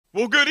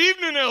Well, good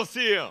evening,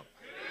 LCM.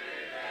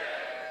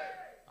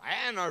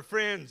 And our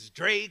friends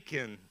Drake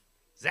and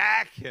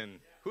Zach and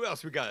who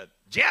else we got?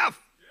 Jeff.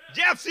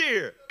 Jeff's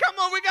here. Come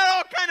on, we got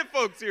all kind of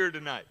folks here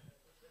tonight.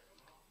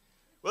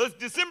 Well, it's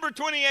December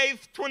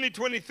 28th,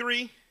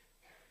 2023.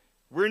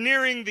 We're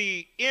nearing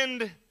the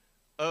end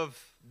of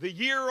the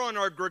year on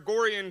our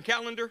Gregorian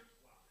calendar.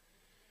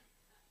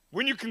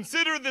 When you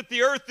consider that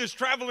the Earth is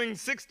traveling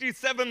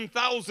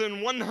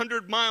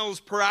 67,100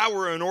 miles per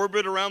hour in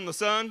orbit around the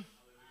sun,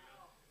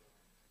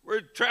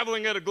 we're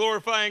traveling at a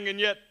glorifying and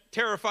yet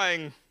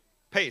terrifying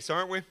pace,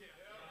 aren't we?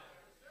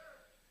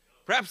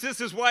 Perhaps this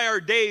is why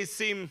our days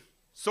seem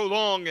so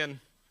long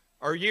and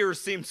our years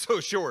seem so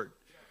short.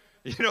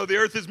 You know, the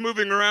Earth is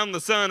moving around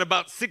the sun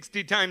about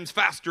 60 times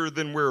faster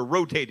than we're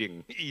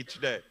rotating each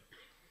day.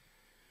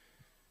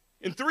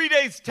 In 3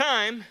 days'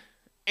 time,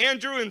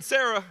 Andrew and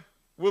Sarah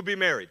will be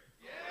married.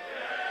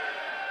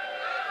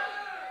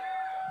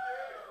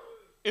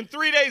 In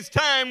 3 days'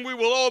 time, we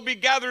will all be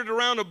gathered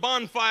around a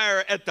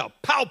bonfire at the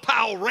Pow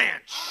Pow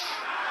Ranch.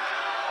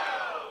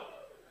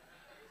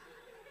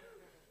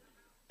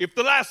 If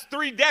the last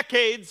 3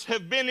 decades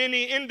have been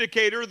any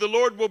indicator, the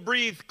Lord will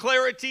breathe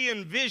clarity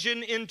and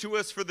vision into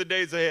us for the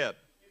days ahead.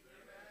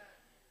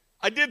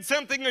 I did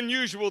something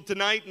unusual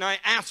tonight, and I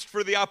asked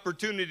for the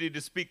opportunity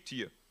to speak to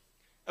you.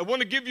 I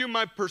want to give you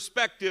my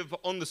perspective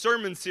on the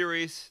sermon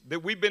series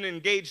that we've been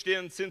engaged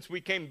in since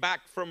we came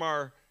back from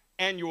our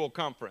annual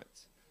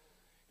conference.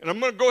 And I'm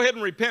going to go ahead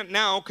and repent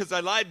now because I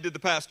lied to the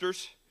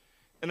pastors,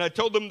 and I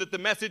told them that the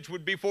message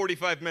would be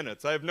 45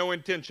 minutes. I have no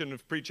intention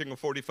of preaching a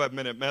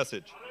 45-minute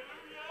message.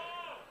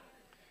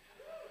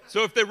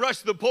 So if they rush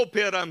the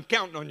pulpit, I'm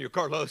counting on you,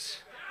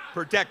 Carlos.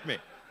 Protect me.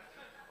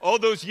 All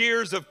those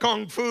years of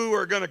Kung Fu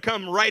are going to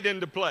come right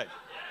into play.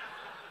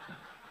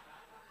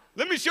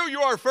 Let me show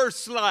you our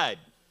first slide.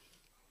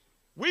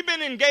 We've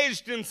been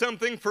engaged in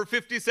something for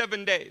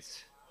 57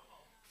 days.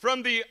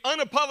 From the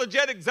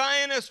unapologetic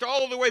Zionist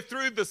all the way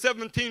through the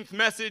 17th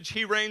message,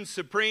 He reigns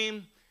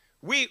supreme,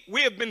 we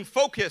have been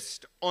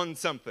focused on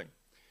something.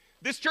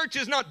 This church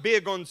is not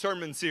big on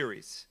sermon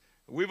series.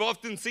 We've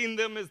often seen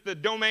them as the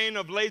domain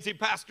of lazy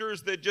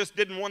pastors that just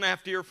didn't want to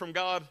have to hear from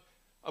God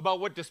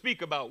about what to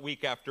speak about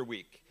week after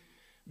week.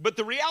 But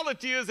the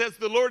reality is, as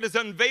the Lord is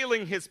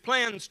unveiling His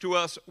plans to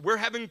us, we're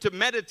having to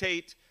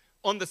meditate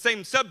on the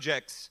same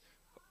subjects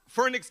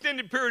for an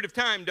extended period of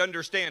time to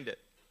understand it.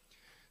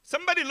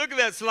 Somebody look at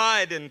that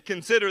slide and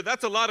consider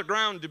that's a lot of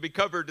ground to be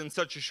covered in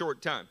such a short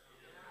time.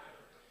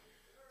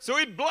 So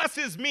it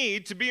blesses me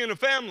to be in a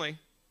family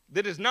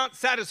that is not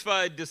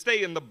satisfied to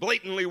stay in the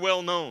blatantly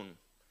well-known,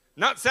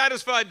 not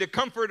satisfied to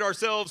comfort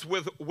ourselves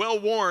with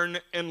well-worn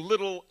and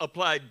little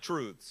applied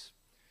truths.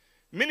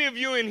 Many of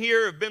you in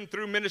here have been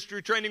through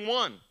Ministry Training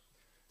 1.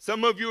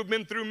 Some of you have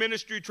been through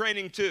Ministry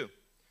Training 2.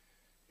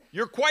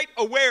 You're quite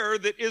aware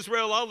that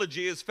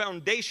Israelology is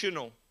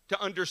foundational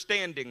to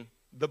understanding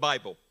the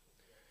Bible.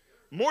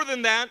 More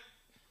than that,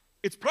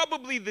 it's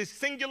probably the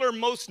singular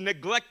most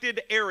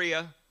neglected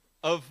area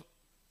of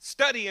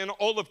study in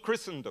all of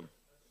Christendom.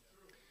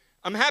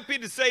 I'm happy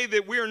to say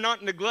that we are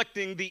not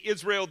neglecting the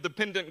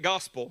Israel-dependent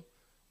gospel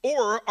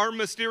or our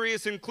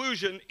mysterious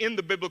inclusion in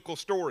the biblical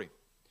story.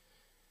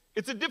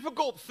 It's a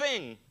difficult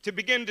thing to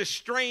begin to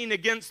strain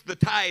against the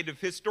tide of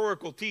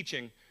historical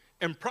teaching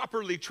and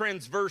properly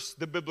transverse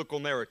the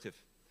biblical narrative.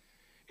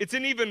 It's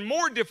an even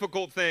more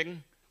difficult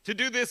thing to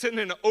do this in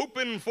an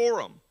open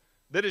forum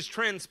that is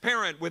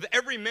transparent, with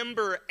every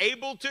member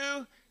able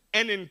to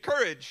and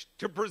encouraged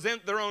to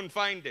present their own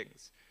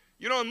findings.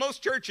 You know, in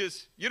most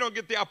churches, you don't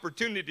get the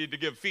opportunity to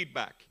give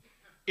feedback.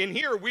 In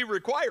here, we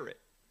require it.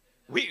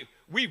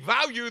 We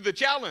value the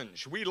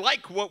challenge. We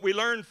like what we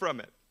learn from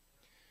it.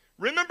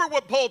 Remember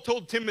what Paul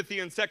told Timothy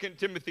in 2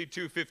 Timothy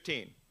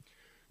 2:15.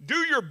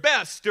 Do your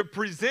best to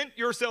present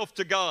yourself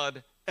to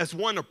God as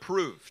one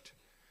approved,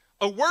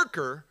 a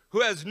worker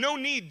who has no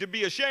need to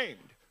be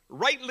ashamed,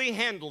 rightly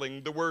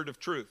handling the word of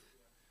truth.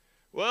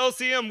 Well,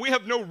 LCM, we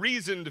have no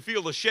reason to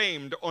feel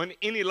ashamed on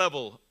any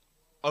level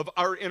of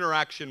our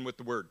interaction with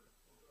the Word.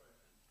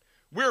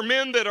 We're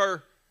men that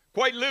are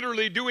quite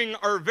literally doing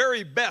our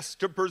very best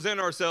to present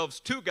ourselves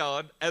to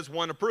God as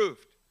one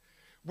approved.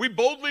 We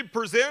boldly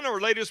present our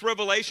latest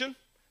revelation,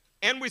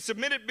 and we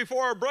submit it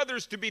before our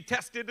brothers to be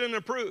tested and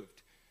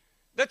approved.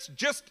 That's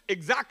just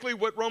exactly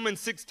what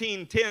Romans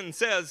 16:10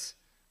 says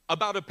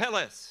about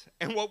Apelles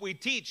and what we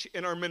teach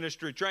in our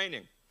ministry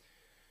training.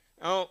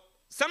 Now,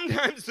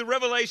 sometimes the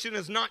revelation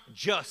is not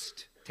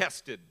just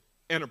tested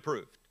and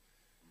approved.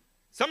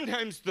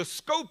 Sometimes the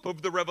scope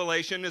of the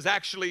revelation is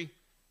actually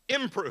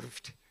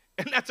improved,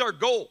 and that's our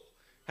goal.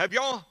 Have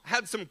y'all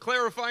had some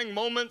clarifying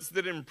moments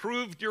that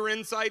improved your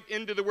insight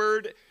into the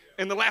Word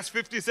in the last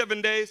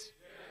 57 days?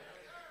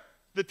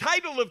 The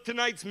title of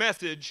tonight's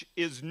message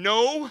is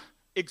No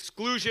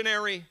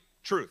Exclusionary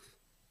Truth.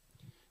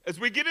 As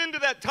we get into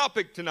that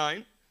topic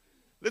tonight,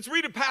 let's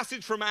read a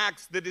passage from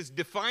Acts that has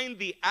defined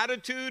the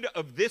attitude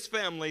of this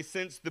family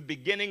since the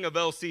beginning of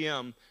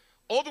LCM,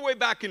 all the way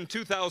back in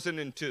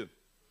 2002.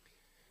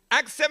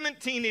 Acts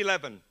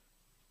 17:11.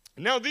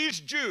 Now these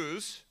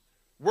Jews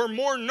were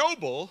more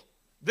noble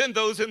than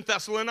those in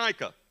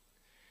Thessalonica.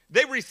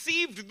 They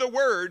received the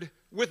word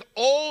with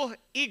all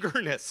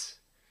eagerness,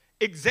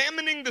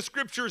 examining the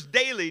scriptures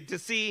daily to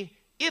see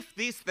if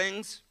these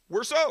things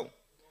were so.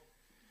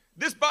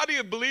 This body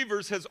of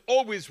believers has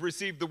always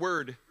received the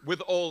word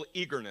with all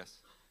eagerness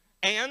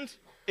and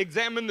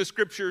examined the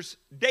scriptures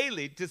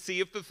daily to see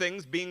if the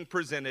things being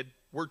presented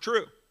were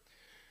true.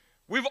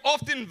 We've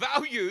often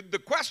valued the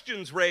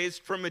questions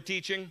raised from a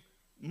teaching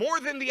more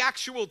than the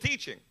actual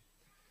teaching.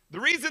 The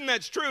reason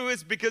that's true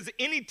is because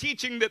any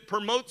teaching that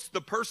promotes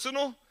the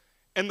personal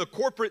and the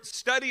corporate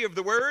study of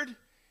the word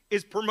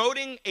is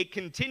promoting a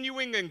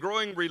continuing and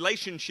growing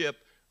relationship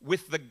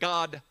with the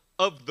God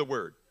of the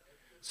word.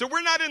 So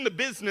we're not in the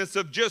business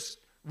of just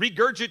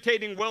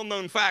regurgitating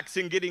well-known facts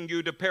and getting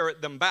you to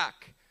parrot them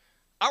back.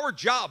 Our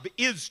job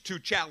is to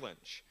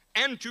challenge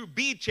and to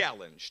be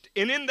challenged.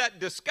 And in that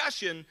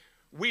discussion,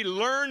 we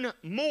learn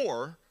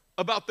more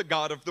about the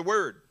God of the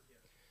word.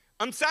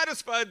 I'm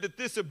satisfied that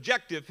this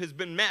objective has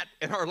been met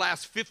in our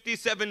last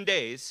 57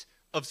 days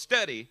of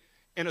study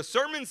in a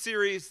sermon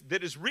series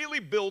that is really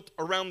built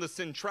around the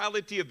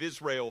centrality of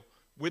Israel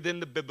within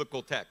the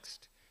biblical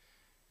text.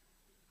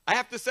 I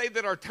have to say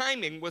that our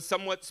timing was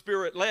somewhat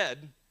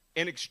spirit-led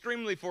and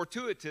extremely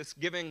fortuitous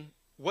given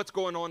what's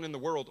going on in the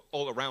world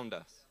all around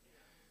us.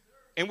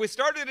 And we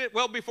started it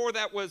well before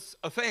that was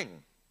a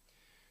thing.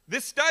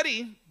 This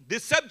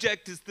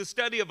subject is the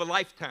study of a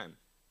lifetime.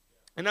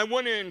 And I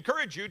want to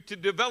encourage you to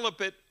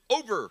develop it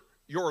over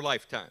your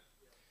lifetime.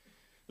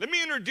 Let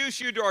me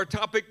introduce you to our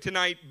topic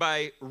tonight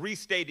by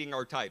restating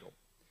our title.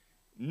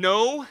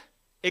 No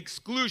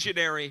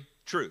Exclusionary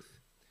Truth.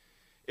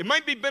 It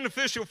might be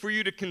beneficial for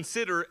you to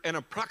consider an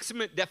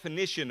approximate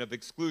definition of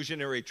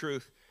exclusionary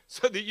truth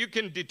so that you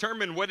can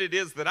determine what it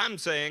is that I'm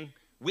saying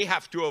we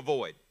have to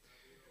avoid.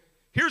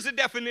 Here's a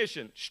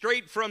definition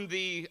straight from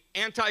the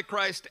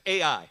Antichrist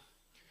AI.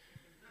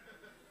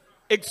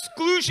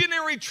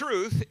 Exclusionary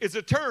truth is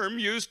a term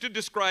used to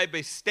describe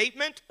a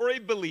statement or a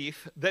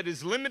belief that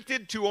is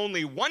limited to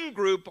only one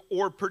group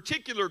or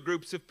particular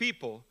groups of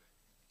people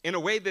in a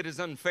way that is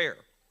unfair.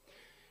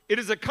 It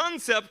is a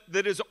concept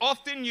that is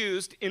often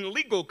used in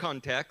legal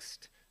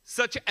context,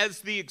 such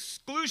as the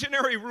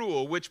exclusionary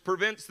rule, which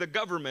prevents the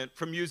government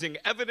from using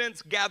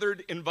evidence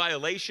gathered in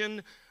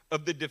violation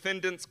of the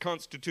defendant's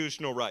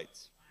constitutional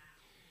rights.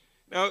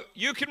 Now,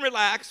 you can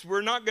relax.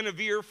 We're not going to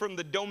veer from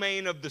the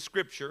domain of the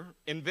scripture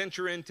and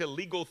venture into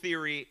legal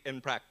theory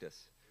and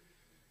practice.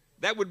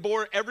 That would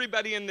bore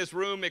everybody in this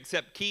room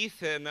except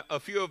Keith and a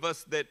few of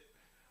us that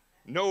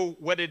know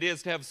what it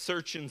is to have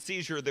search and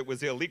seizure that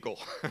was illegal.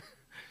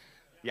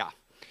 Yeah.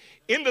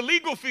 In the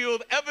legal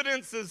field,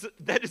 evidence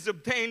that is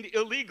obtained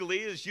illegally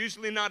is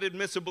usually not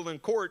admissible in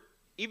court,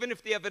 even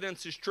if the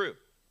evidence is true.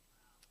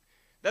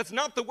 That's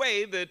not the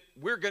way that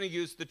we're going to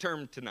use the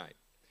term tonight.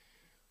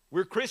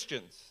 We're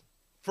Christians.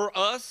 For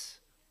us,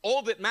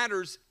 all that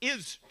matters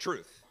is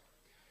truth.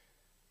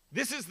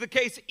 This is the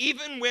case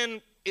even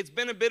when it's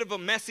been a bit of a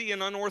messy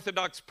and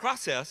unorthodox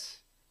process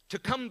to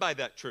come by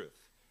that truth.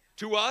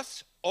 To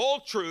us,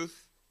 all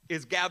truth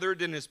is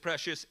gathered and is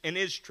precious and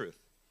is truth.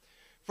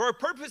 For our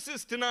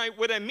purposes tonight,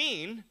 what I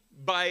mean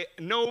by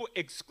no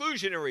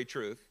exclusionary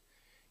truth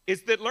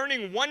is that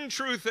learning one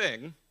true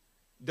thing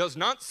does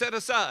not set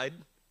aside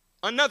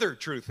another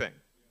true thing.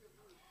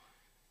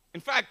 In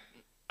fact,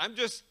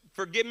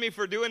 forgive me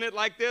for doing it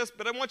like this,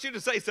 but I want you to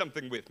say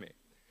something with me.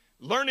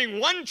 Learning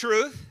one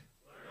truth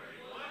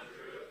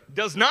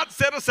does not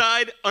set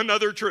aside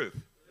another truth.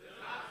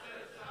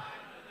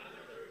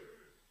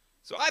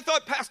 So I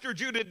thought Pastor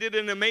Judah did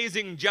an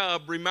amazing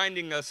job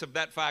reminding us of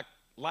that fact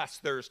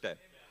last Thursday.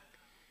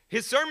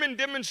 His sermon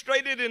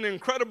demonstrated an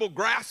incredible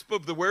grasp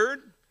of the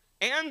word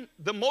and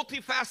the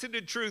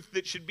multifaceted truth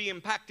that should be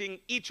impacting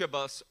each of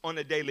us on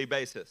a daily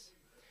basis.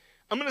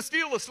 I'm going to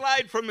steal a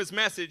slide from his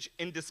message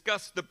and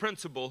discuss the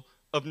principle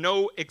of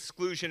no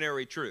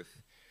exclusionary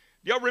truth.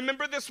 Do y'all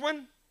remember this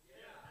one?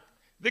 Yeah.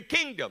 The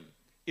kingdom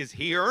is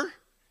here,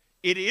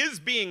 it is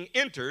being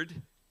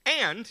entered,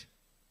 and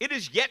it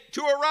is yet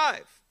to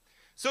arrive.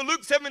 So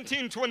Luke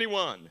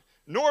 17:21,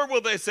 nor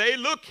will they say,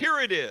 look, here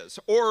it is,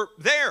 or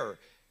there.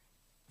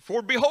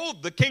 For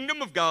behold, the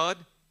kingdom of God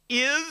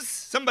is,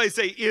 somebody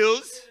say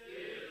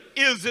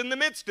is in the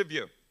midst of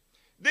you.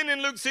 Then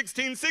in Luke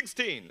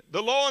 16:16,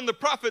 the law and the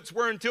prophets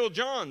were until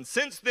John.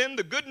 Since then,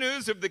 the good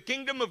news of the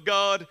kingdom of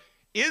God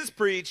is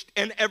preached,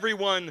 and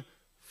everyone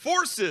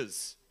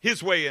forces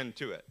his way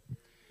into it.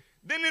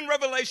 Then in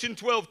Revelation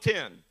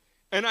 12:10,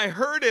 and I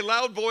heard a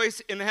loud voice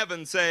in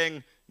heaven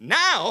saying,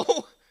 now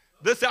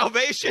the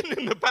salvation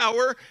and the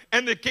power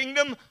and the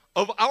kingdom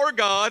of our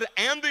God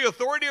and the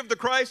authority of the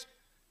Christ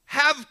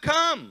have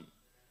come.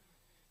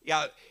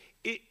 Yeah,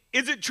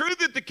 is it true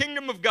that the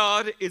kingdom of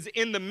God is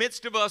in the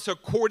midst of us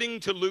according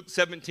to Luke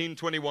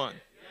 17:21?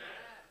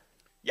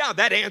 Yeah,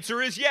 that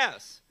answer is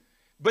yes.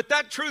 But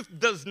that truth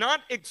does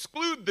not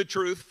exclude the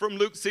truth from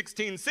Luke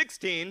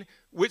 16:16,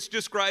 which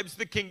describes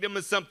the kingdom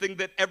as something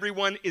that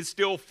everyone is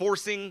still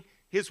forcing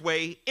his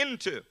way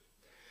into.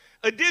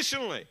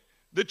 Additionally,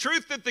 The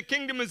truth that the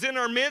kingdom is in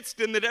our midst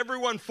and that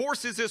everyone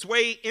forces his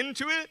way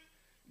into it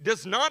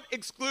does not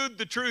exclude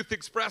the truth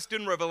expressed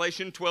in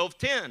Revelation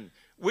 12:10,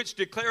 which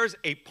declares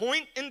a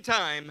point in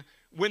time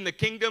when the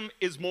kingdom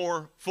is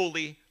more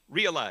fully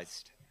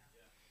realized.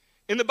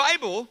 In the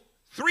Bible,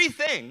 three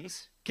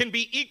things can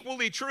be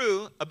equally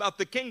true about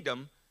the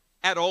kingdom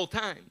at all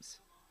times.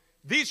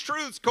 These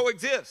truths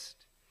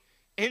coexist,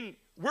 and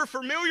we're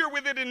familiar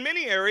with it in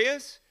many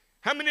areas.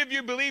 How many of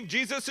you believe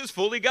Jesus is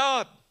fully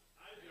God?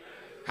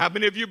 How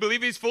many of you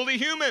believe he's fully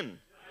human?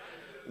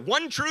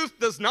 One truth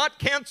does not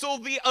cancel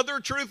the other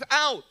truth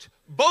out.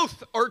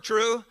 Both are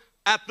true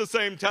at the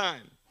same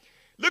time.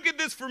 Look at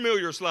this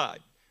familiar slide.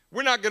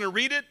 We're not going to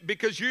read it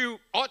because you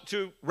ought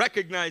to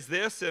recognize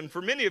this, and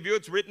for many of you,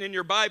 it's written in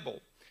your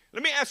Bible.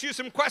 Let me ask you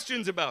some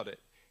questions about it.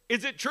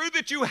 Is it true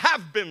that you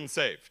have been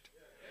saved?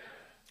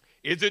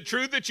 Is it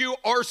true that you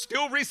are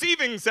still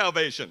receiving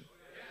salvation?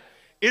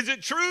 Is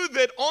it true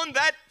that on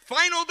that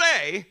final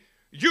day,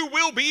 you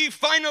will be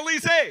finally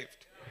saved?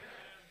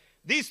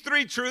 These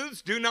three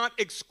truths do not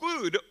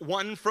exclude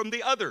one from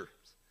the other.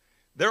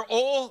 They're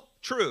all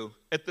true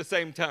at the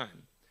same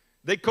time.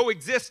 They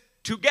coexist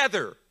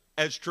together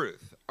as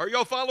truth. Are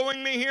y'all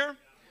following me here?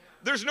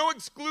 There's no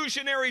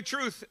exclusionary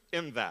truth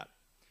in that.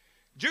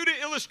 Judah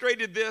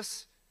illustrated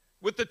this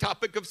with the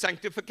topic of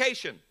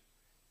sanctification.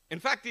 In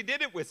fact, he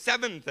did it with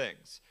 7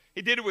 things.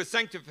 He did it with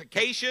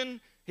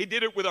sanctification. He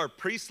did it with our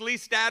priestly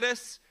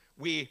status.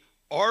 We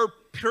are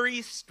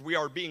priest. We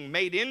are being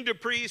made into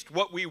priest.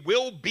 What we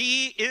will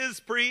be is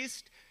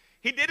priest.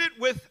 He did it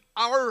with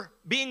our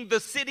being the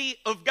city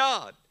of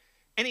God.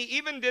 And he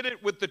even did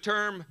it with the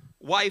term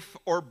wife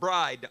or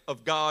bride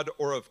of God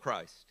or of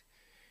Christ.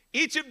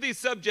 Each of these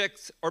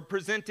subjects are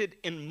presented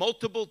in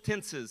multiple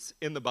tenses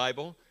in the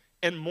Bible,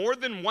 and more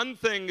than one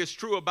thing is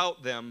true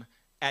about them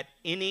at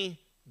any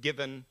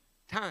given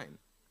time.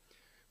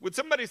 Would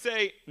somebody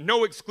say,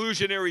 no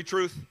exclusionary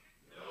truth?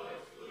 No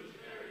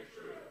exclusionary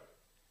truth.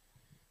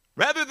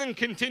 Rather than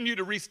continue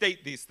to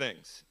restate these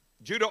things,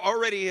 Judah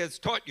already has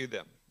taught you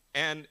them.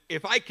 And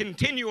if I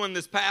continue on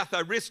this path, I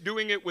risk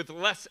doing it with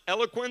less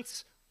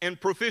eloquence and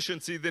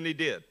proficiency than he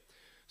did.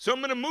 So I'm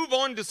going to move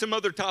on to some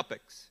other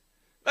topics.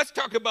 Let's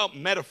talk about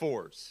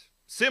metaphors,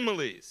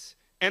 similes,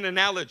 and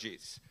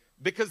analogies,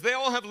 because they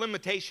all have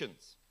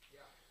limitations.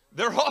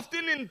 They're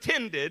often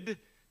intended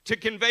to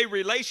convey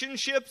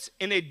relationships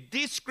in a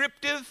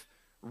descriptive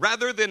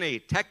rather than a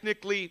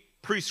technically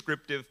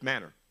prescriptive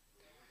manner.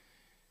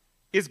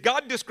 Is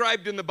God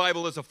described in the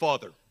Bible as a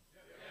father?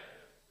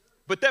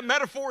 But that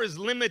metaphor is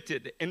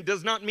limited and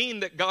does not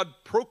mean that God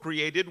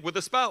procreated with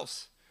a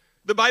spouse.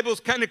 The Bible's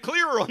kind of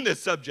clear on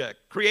this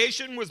subject.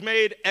 Creation was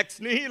made ex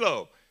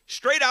nihilo,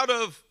 straight out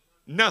of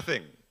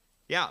nothing.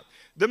 Yeah.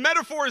 The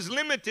metaphor is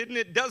limited and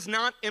it does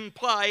not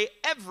imply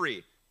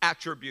every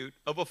attribute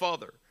of a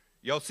father.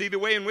 Y'all see the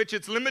way in which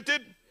it's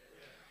limited?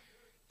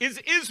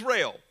 Is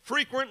Israel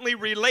frequently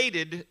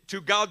related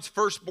to God's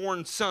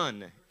firstborn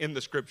son in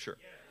the scripture?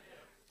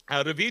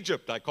 Out of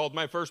Egypt, I called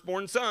my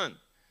firstborn son.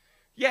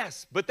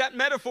 Yes, but that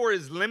metaphor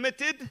is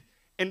limited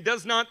and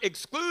does not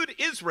exclude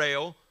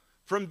Israel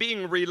from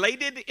being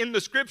related in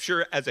the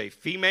scripture as a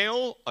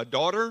female, a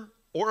daughter,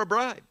 or a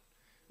bride.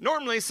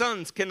 Normally,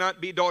 sons cannot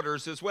be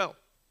daughters as well.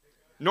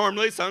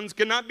 Normally, sons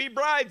cannot be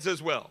brides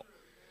as well.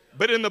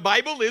 But in the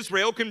Bible,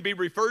 Israel can be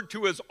referred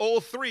to as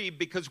all three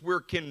because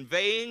we're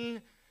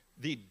conveying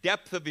the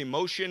depth of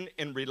emotion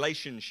and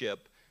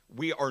relationship.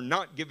 We are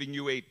not giving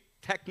you a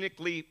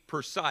technically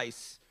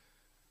precise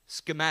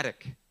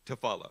schematic to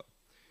follow.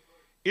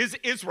 Is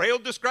Israel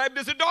described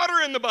as a daughter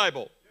in the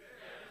Bible?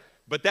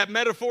 But that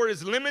metaphor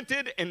is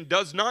limited and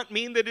does not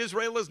mean that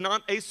Israel is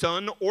not a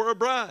son or a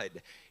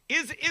bride.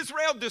 Is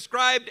Israel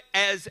described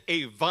as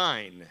a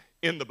vine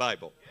in the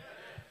Bible?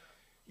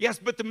 Yes,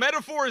 but the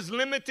metaphor is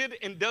limited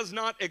and does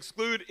not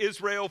exclude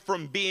Israel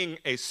from being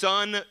a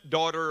son,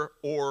 daughter,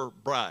 or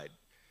bride.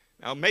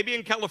 Now, maybe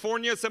in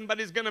California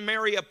somebody's going to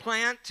marry a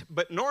plant,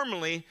 but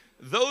normally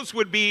those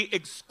would be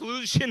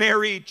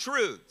exclusionary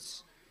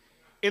truths.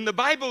 In the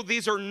Bible,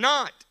 these are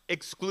not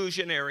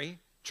exclusionary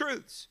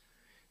truths.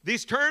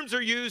 These terms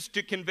are used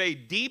to convey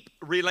deep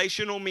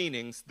relational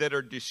meanings that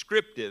are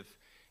descriptive,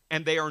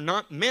 and they are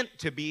not meant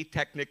to be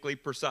technically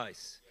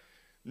precise.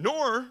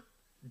 Nor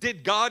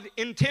did God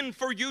intend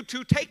for you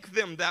to take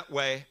them that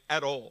way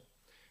at all.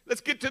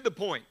 Let's get to the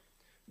point.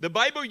 The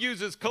Bible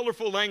uses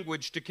colorful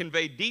language to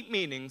convey deep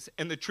meanings,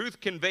 and the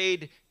truth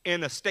conveyed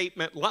in a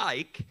statement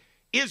like,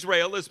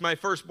 Israel is my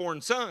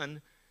firstborn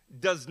son,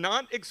 does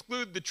not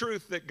exclude the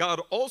truth that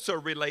God also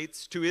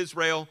relates to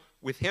Israel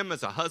with him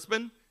as a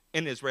husband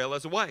and Israel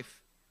as a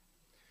wife.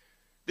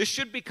 This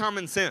should be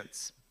common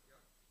sense.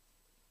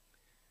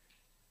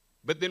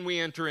 But then we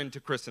enter into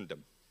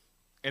Christendom,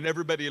 and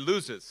everybody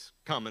loses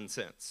common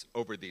sense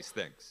over these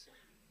things.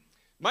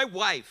 My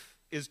wife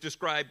is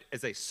described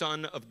as a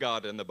son of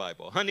God in the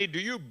Bible. Honey, do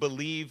you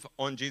believe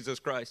on Jesus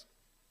Christ?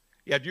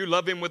 Yeah, do you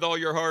love him with all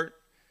your heart?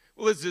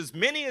 Well, as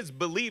many as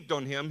believed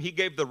on him, he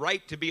gave the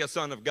right to be a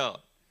son of God.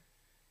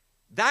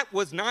 That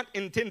was not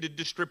intended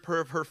to strip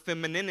her of her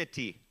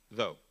femininity,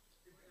 though.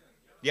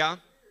 Yeah?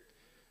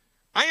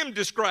 I am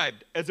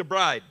described as a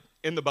bride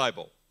in the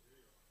Bible.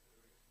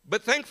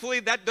 But thankfully,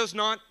 that does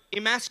not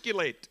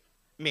emasculate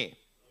me.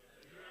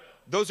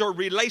 Those are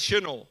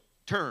relational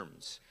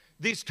terms.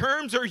 These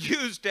terms are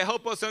used to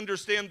help us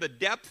understand the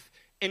depth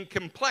and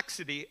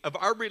complexity of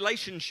our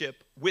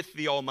relationship with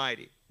the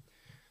Almighty.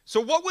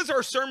 So what was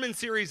our sermon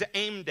series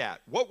aimed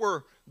at? What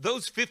were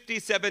those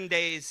 57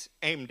 days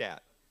aimed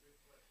at?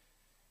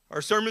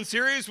 Our sermon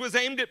series was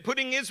aimed at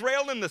putting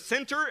Israel in the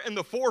center and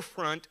the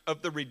forefront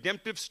of the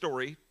redemptive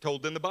story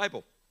told in the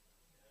Bible.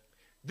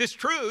 This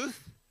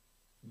truth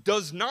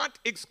does not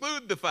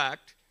exclude the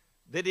fact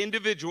that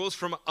individuals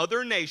from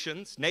other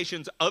nations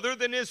other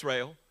than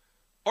Israel,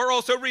 are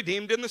also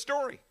redeemed in the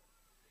story.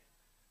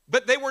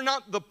 But they were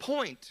not the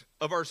point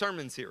of our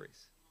sermon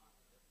series.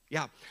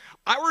 Yeah.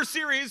 Our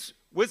series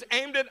was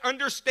aimed at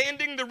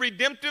understanding the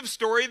redemptive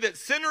story that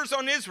centers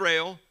on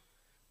Israel,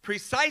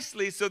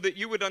 precisely so that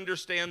you would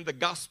understand the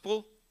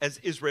gospel as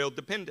Israel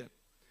dependent.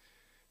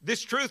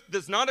 This truth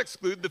does not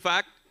exclude the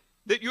fact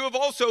that you have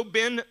also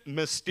been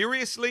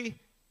mysteriously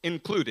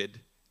included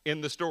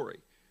in the story.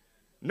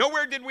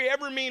 Nowhere did we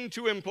ever mean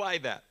to imply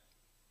that.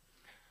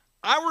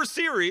 Our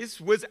series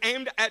was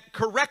aimed at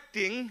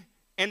correcting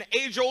an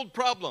age-old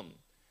problem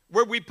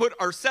where we put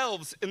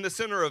ourselves in the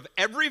center of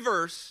every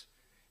verse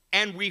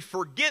and we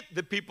forget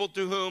the people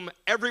to whom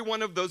every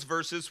one of those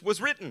verses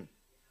was written.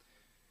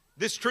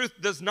 This truth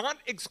does not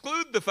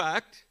exclude the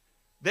fact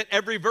that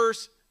every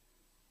verse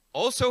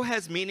also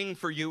has meaning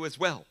for you as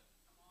well.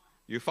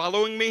 You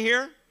following me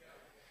here?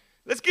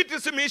 Let's get to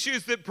some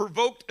issues that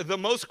provoked the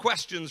most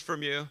questions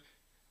from you,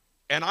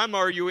 and I'm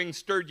arguing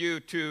stirred you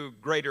to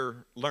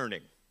greater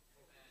learning.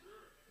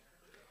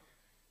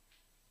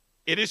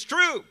 It is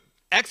true,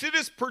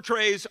 Exodus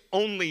portrays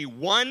only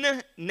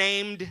one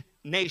named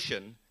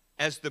nation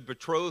as the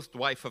betrothed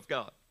wife of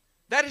God.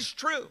 That is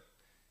true.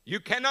 You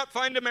cannot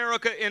find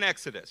America in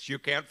Exodus. You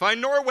can't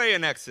find Norway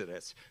in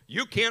Exodus.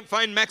 You can't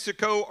find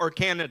Mexico or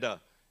Canada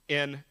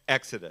in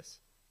Exodus.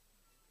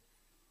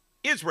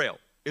 Israel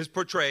is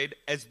portrayed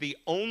as the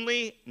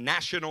only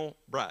national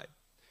bride.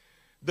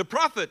 The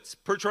prophets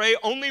portray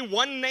only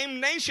one named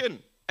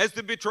nation as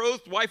the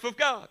betrothed wife of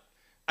God.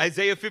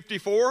 Isaiah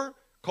 54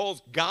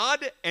 calls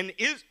God a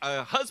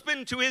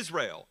husband to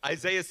Israel.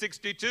 Isaiah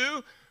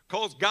 62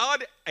 calls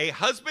God a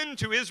husband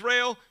to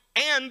Israel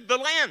and the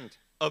land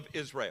of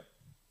Israel.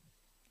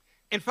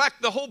 In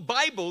fact, the whole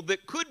Bible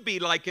that could be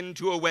likened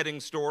to a wedding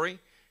story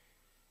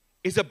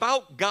is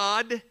about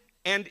God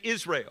and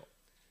Israel.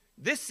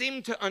 This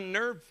seemed to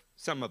unnerve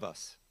some of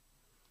us.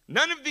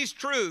 None of these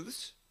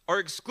truths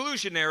are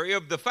exclusionary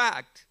of the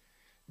fact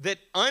that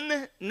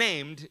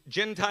unnamed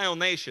Gentile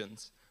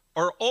nations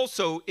are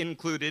also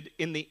included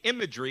in the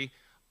imagery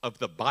of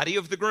the body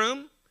of the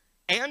groom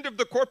and of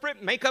the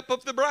corporate makeup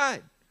of the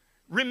bride.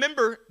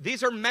 Remember,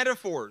 these are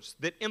metaphors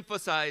that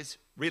emphasize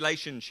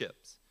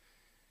relationships.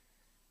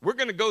 We're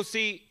going to go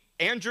see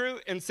Andrew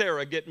and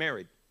Sarah get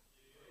married.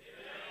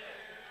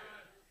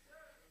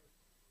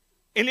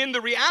 And in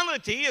the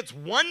reality, it's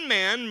one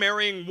man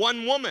marrying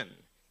one woman.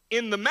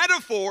 In the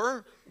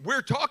metaphor,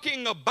 we're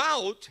talking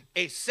about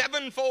a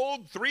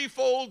sevenfold,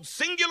 threefold,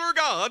 singular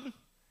God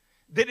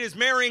that is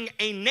marrying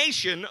a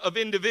nation of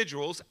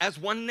individuals as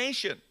one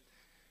nation.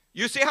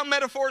 You see how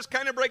metaphors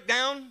kind of break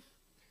down?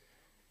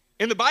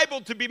 In the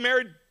Bible, to be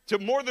married to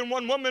more than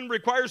one woman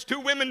requires two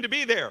women to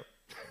be there.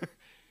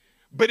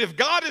 But if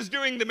God is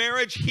doing the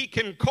marriage, he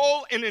can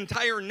call an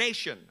entire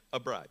nation a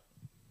bride.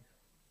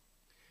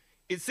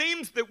 It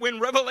seems that when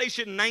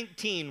Revelation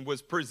 19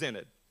 was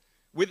presented,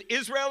 with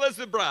Israel as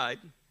the bride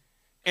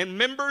and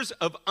members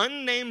of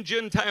unnamed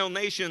Gentile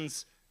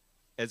nations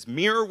as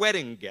mere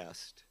wedding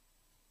guests,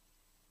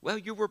 well,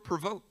 you were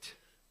provoked.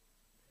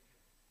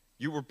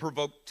 You were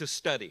provoked to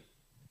study.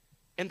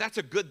 And that's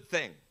a good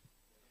thing.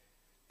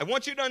 I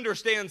want you to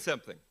understand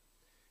something.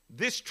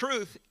 This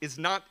truth is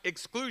not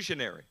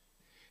exclusionary.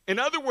 In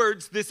other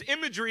words, this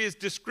imagery is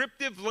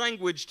descriptive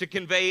language to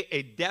convey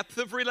a depth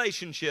of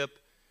relationship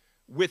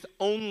with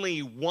only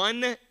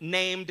one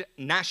named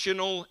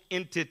national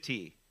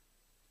entity.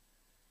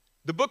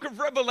 The book of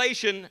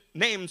Revelation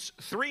names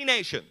three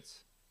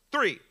nations.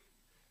 Three.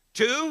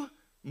 Two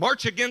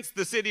march against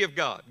the city of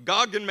God,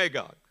 Gog and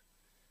Magog.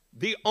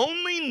 The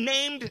only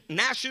named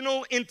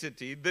national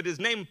entity that is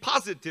named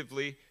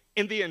positively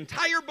in the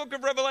entire book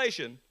of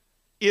Revelation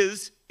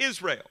is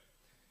Israel.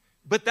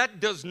 But that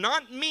does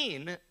not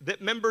mean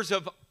that members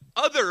of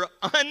other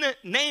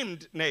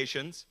unnamed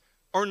nations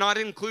are not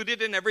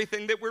included in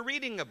everything that we're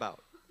reading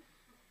about.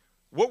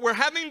 What we're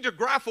having to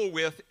grapple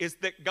with is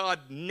that God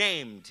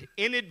named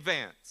in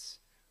advance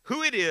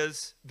who it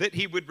is that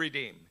he would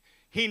redeem.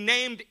 He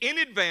named in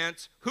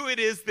advance who it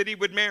is that he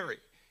would marry.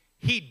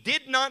 He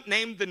did not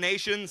name the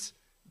nations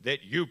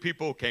that you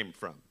people came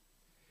from.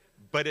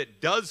 But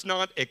it does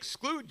not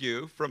exclude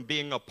you from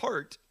being a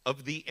part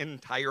of the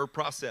entire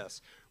process,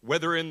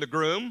 whether in the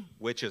groom,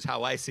 which is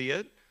how I see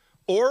it,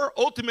 or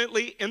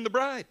ultimately in the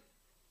bride.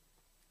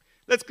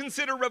 Let's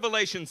consider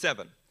Revelation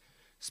 7.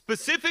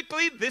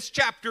 Specifically, this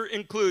chapter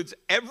includes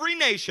every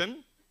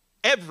nation,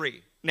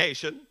 every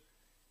nation,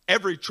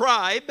 every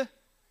tribe,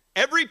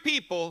 every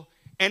people,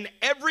 and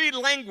every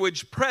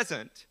language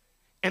present,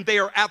 and they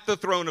are at the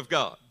throne of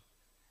God.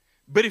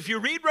 But if you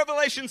read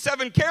Revelation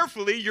 7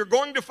 carefully, you're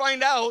going to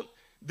find out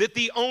that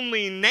the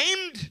only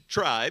named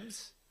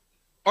tribes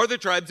are the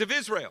tribes of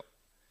Israel.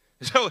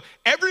 So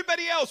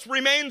everybody else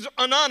remains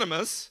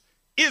anonymous.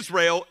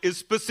 Israel is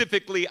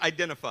specifically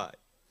identified.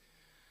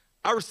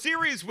 Our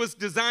series was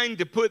designed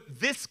to put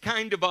this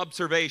kind of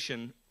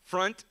observation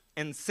front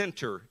and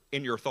center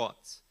in your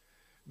thoughts.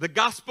 The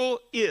gospel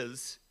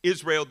is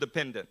Israel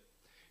dependent,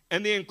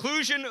 and the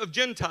inclusion of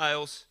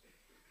Gentiles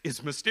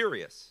is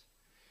mysterious.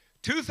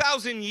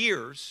 2,000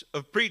 years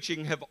of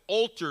preaching have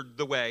altered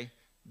the way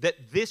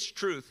that this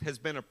truth has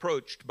been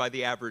approached by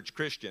the average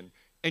Christian,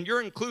 and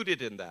you're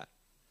included in that.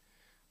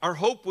 Our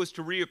hope was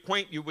to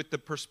reacquaint you with the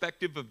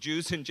perspective of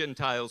Jews and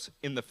Gentiles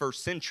in the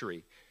first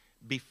century,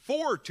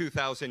 before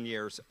 2,000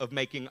 years of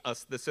making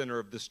us the center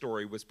of the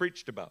story was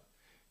preached about.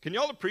 Can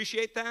y'all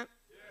appreciate that?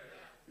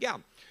 Yeah.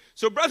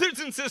 So brothers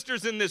and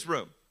sisters in this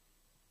room,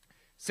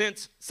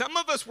 since some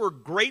of us were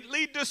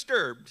greatly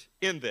disturbed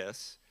in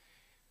this,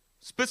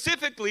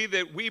 specifically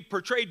that we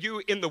portrayed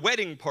you in the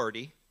wedding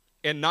party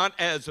and not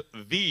as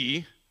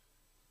the,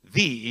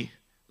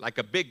 like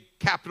a big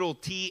capital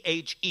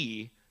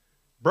T-H-E,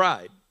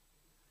 bride,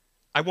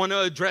 I want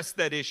to address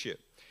that issue.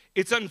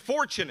 It's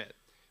unfortunate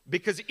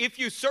because if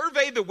you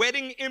survey the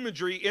wedding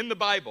imagery in the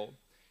Bible,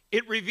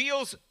 it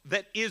reveals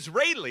that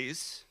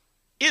Israelis,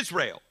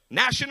 Israel,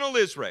 national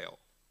Israel,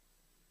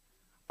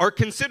 are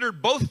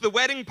considered both the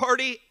wedding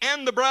party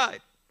and the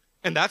bride.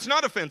 And that's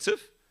not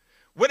offensive.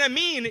 What I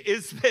mean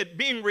is that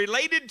being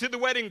related to the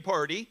wedding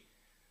party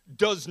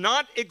does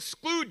not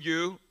exclude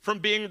you from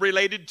being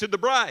related to the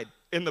bride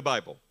in the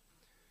Bible.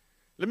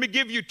 Let me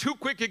give you two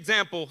quick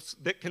examples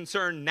that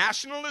concern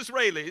national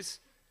Israelis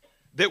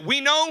that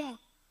we know.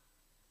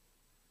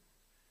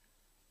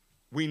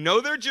 We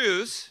know they're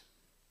Jews,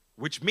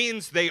 which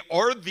means they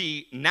are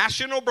the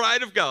national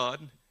bride of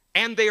God,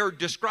 and they are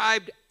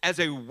described as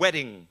a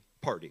wedding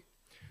party.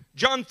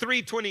 John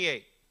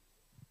 3:28.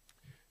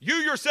 You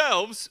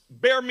yourselves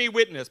bear me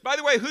witness. By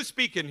the way, who's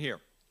speaking here?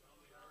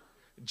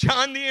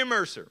 John the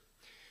Immerser.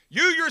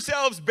 You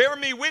yourselves bear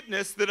me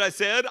witness that I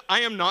said,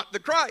 I am not the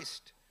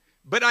Christ,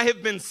 but I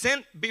have been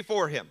sent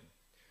before him.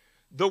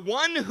 The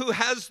one who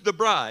has the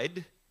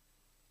bride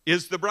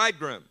is the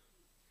bridegroom.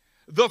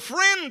 The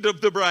friend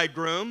of the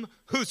bridegroom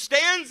who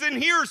stands and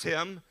hears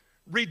him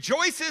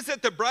rejoices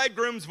at the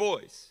bridegroom's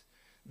voice.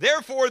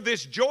 Therefore,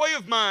 this joy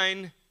of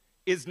mine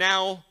is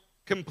now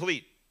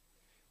complete.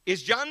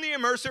 Is John the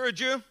Immerser a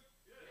Jew? Yes.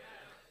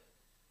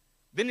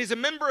 Then he's a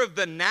member of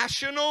the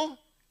national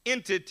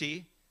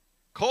entity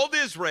called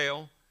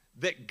Israel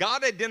that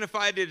God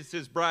identified as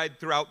his bride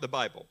throughout the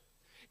Bible.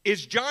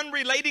 Is John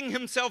relating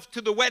himself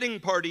to the wedding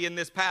party in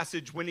this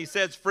passage when he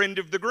says friend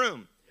of the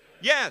groom?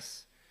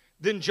 Yes.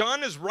 Then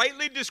John is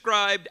rightly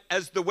described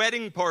as the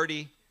wedding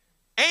party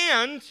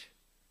and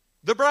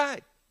the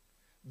bride.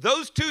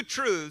 Those two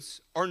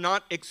truths are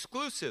not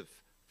exclusive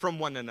from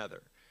one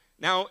another.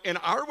 Now, in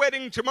our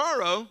wedding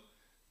tomorrow,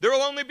 there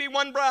will only be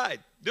one bride.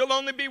 There'll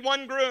only be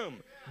one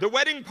groom. The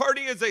wedding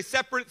party is a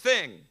separate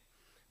thing.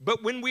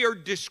 But when we are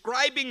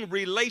describing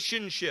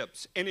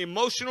relationships and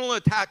emotional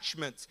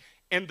attachments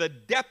and the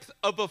depth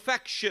of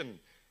affection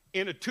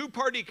in a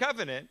two-party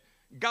covenant,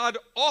 God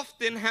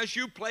often has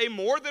you play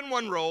more than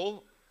one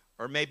role,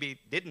 or maybe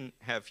didn't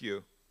have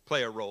you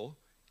play a role,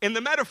 in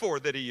the metaphor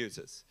that he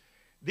uses.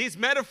 These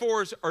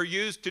metaphors are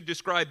used to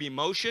describe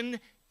emotion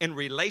and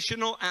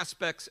relational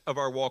aspects of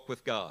our walk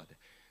with God.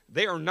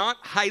 They are not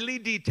highly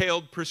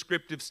detailed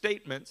prescriptive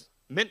statements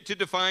meant to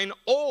define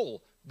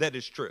all that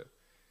is true.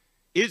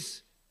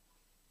 Is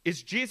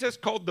Jesus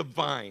called the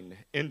vine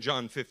in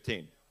John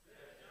 15?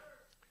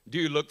 Do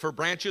you look for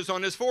branches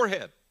on his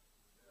forehead?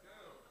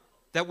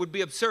 That would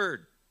be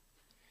absurd.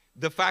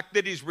 The fact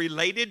that he's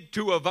related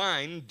to a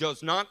vine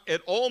does not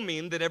at all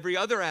mean that every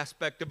other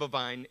aspect of a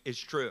vine is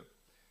true.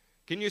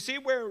 Can you see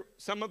where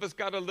some of us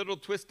got a little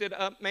twisted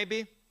up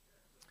maybe?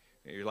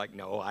 You're like,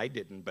 no, I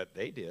didn't, but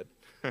they did.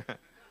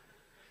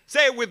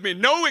 Say it with me.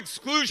 No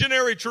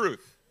exclusionary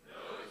truth.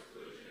 No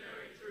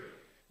exclusionary truth.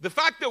 The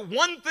fact that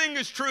one thing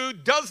is true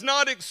does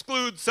not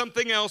exclude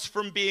something else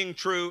from being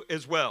true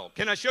as well.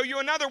 Can I show you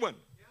another one?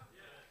 Yeah.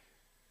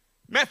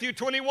 Matthew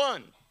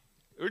 21.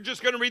 We're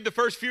just going to read the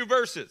first few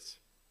verses.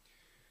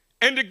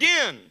 And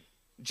again,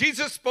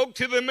 Jesus spoke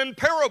to them in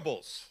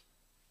parables,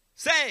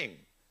 saying,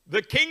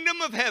 the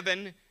kingdom of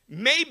heaven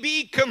may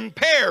be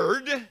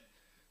compared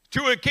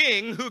to a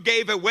king who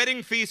gave a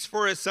wedding feast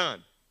for his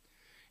son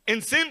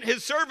and sent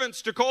his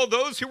servants to call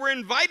those who were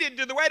invited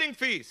to the wedding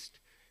feast,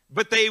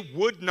 but they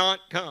would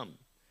not come.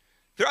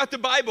 Throughout the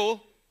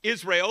Bible,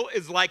 Israel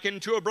is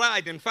likened to a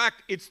bride. In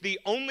fact, it's the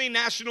only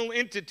national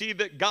entity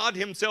that God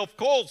himself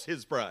calls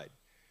his bride.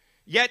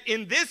 Yet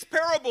in this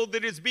parable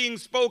that is being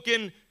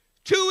spoken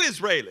to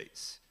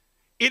Israelis,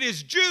 it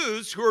is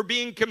Jews who are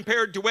being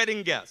compared to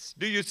wedding guests.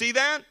 Do you see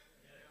that?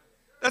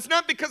 That's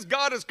not because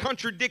God is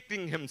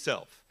contradicting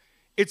himself.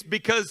 It's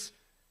because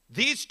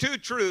These two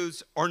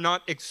truths are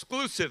not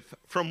exclusive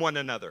from one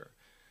another.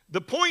 The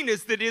point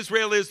is that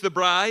Israel is the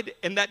bride,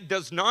 and that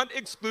does not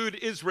exclude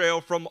Israel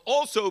from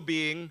also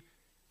being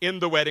in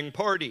the wedding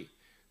party.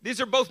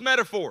 These are both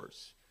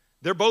metaphors.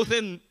 They're both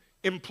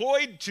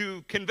employed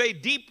to convey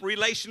deep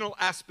relational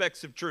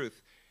aspects of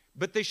truth,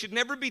 but they should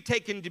never be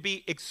taken to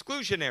be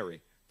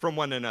exclusionary from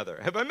one another.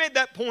 Have I made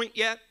that point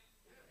yet?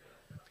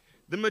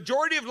 The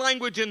majority of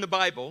language in the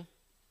Bible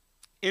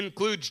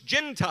includes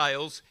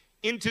Gentiles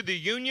into the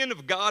union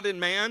of God and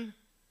man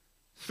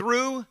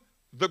through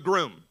the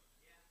groom.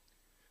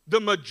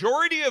 The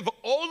majority of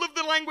all of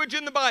the language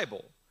in the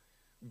Bible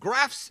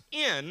grafts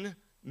in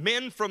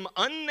men from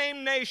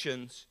unnamed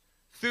nations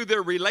through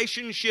their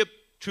relationship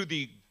to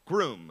the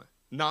groom,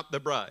 not the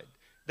bride.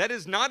 That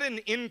is not an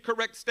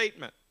incorrect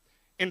statement.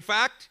 In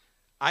fact,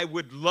 I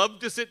would love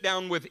to sit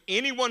down with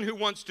anyone who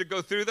wants to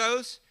go through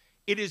those.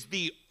 It is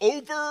the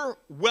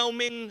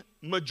overwhelming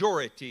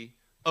majority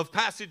of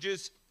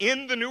passages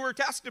in the Newer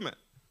Testament.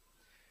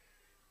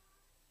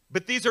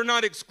 But these are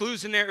not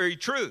exclusionary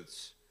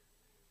truths.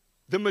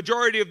 The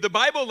majority of the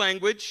Bible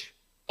language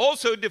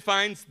also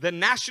defines the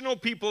national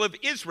people of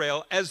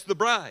Israel as the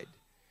bride.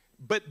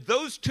 But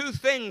those two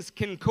things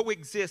can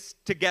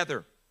coexist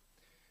together.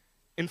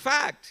 In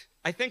fact,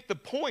 I think the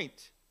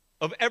point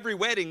of every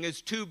wedding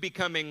is two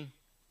becoming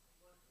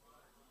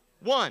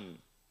one.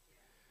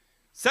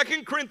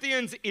 2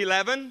 Corinthians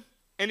 11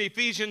 and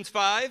Ephesians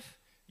 5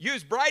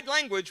 use bride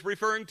language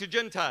referring to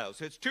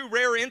Gentiles. It's two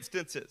rare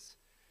instances.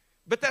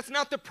 But that's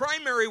not the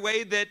primary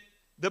way that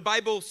the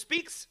Bible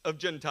speaks of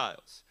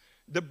Gentiles.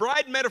 The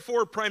bride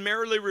metaphor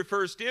primarily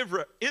refers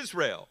to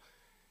Israel.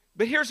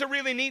 But here's a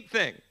really neat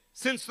thing.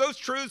 Since those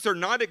truths are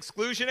not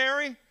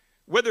exclusionary,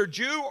 whether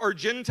Jew or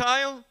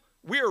Gentile,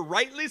 we are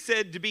rightly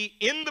said to be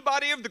in the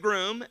body of the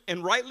groom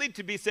and rightly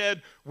to be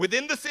said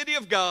within the city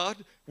of God,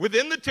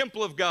 within the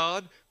temple of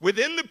God,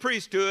 within the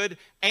priesthood,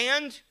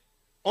 and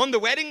on the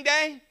wedding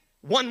day,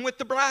 one with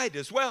the bride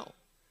as well.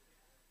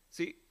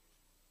 See,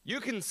 you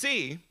can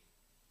see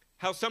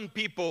how some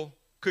people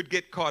could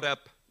get caught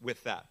up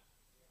with that.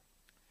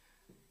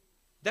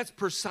 That's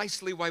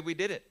precisely why we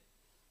did it.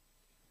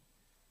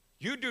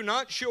 You do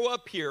not show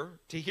up here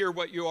to hear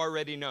what you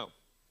already know.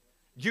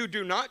 You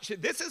do not,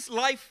 this is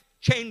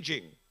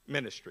life-changing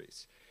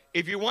ministries.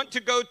 If you want to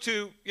go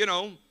to,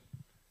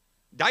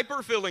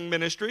 diaper filling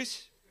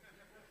ministries,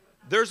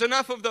 there's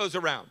enough of those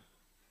around.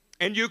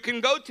 And you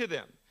can go to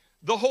them.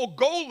 The whole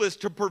goal is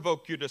to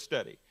provoke you to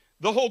study.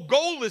 The whole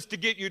goal is to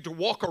get you to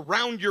walk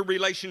around your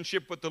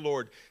relationship with the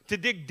Lord, to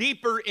dig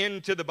deeper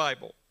into the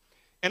Bible.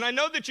 And I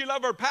know that you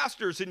love our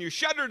pastors and you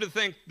shudder to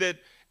think that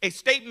a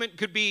statement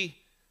could be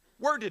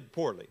worded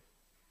poorly.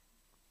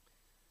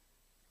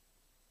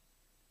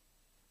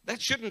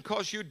 That shouldn't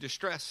cause you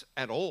distress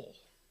at all.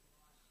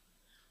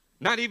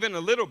 Not even a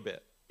little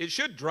bit. It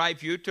should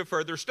drive you to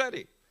further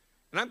study.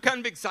 And I'm kind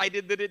of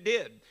excited that it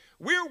did.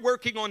 We're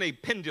working on a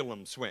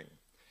pendulum swing.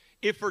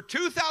 If for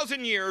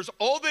 2,000 years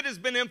all that has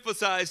been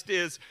emphasized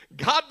is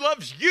God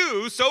loves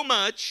you so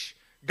much,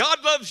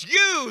 God loves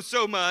you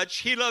so much,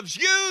 He loves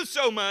you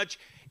so much,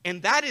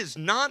 and that is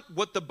not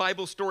what the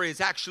Bible story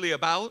is actually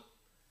about,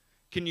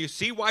 can you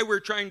see why we're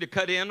trying to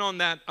cut in on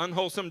that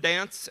unwholesome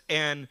dance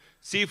and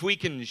see if we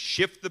can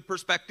shift the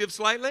perspective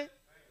slightly?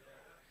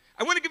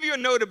 I want to give you a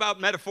note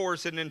about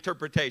metaphors and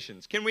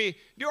interpretations. Can we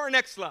do our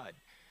next slide?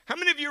 How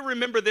many of you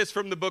remember this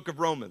from the book of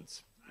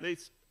Romans? At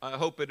least I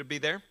hope it'll be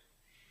there.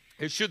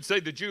 It should say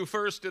the Jew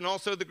first and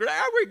also the Greek.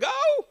 There we go.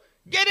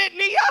 Get it,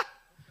 Nia?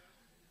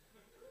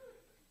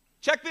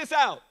 Check this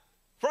out.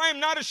 For I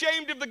am not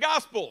ashamed of the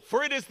gospel,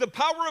 for it is the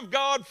power of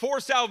God for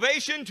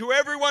salvation to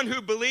everyone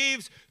who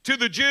believes, to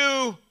the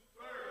Jew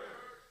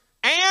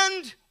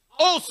and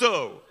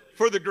also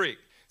for the Greek.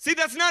 See,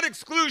 that's not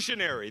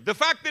exclusionary. The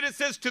fact that it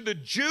says to the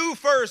Jew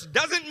first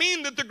doesn't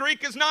mean that the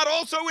Greek is not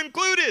also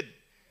included.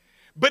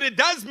 But it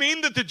does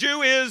mean that the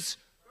Jew is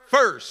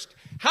first.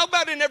 How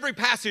about in every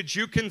passage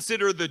you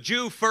consider the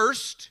Jew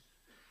first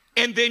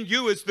and then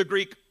you as the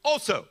Greek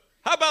also?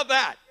 How about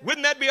that?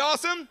 Wouldn't that be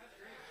awesome?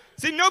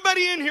 See,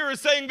 nobody in here is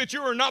saying that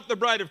you are not the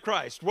bride of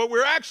Christ. What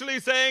we're actually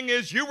saying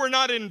is you were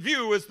not in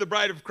view as the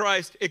bride of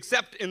Christ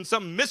except in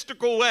some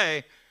mystical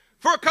way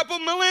for a couple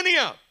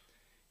millennia.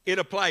 It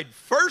applied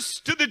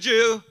first to the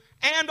Jew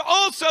and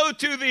also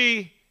to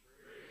the...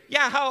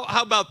 Yeah, how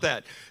about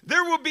that?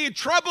 There will be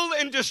trouble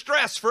and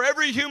distress for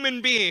every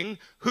human being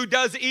who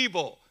does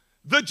evil.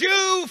 The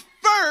Jew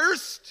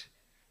first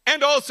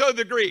and also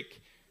the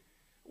Greek.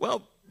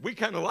 Well, we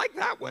kind of like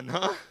that one,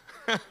 huh?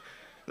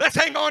 Let's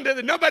hang on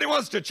to nobody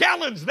wants to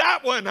challenge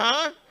that one,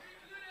 huh?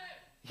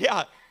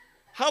 Yeah.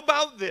 How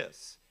about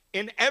this?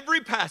 In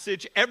every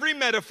passage, every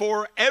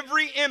metaphor,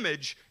 every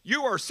image,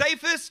 you are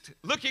safest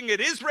looking at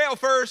Israel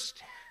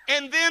first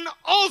and then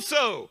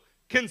also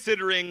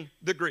considering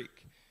the Greek.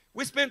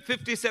 We spent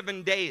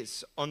 57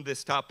 days on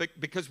this topic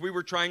because we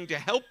were trying to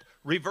help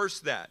reverse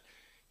that.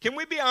 Can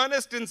we be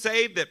honest and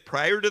say that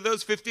prior to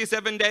those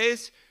 57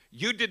 days,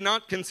 You did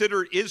not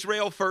consider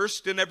Israel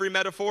first in every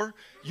metaphor.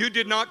 You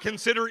did not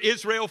consider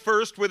Israel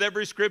first with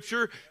every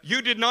scripture.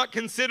 You did not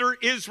consider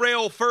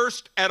Israel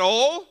first at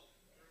all.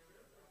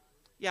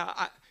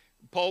 Yeah,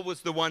 Paul was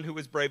the one who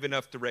was brave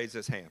enough to raise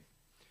his hand.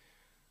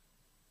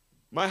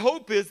 My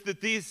hope is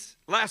that these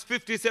last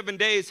 57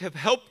 days have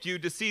helped you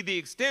to see the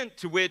extent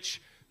to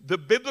which the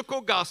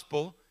biblical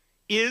gospel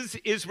is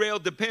Israel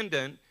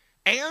dependent,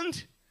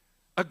 and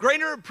a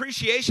greater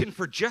appreciation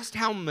for just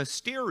how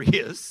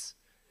mysterious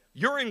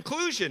your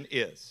inclusion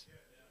is.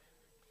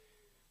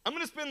 I'm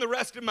going to spend the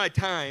rest of my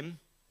time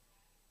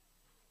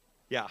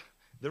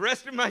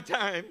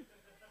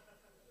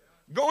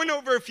going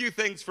over a few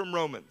things from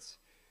Romans.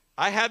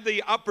 I had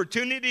the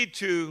opportunity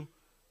to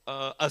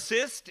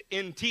assist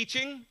in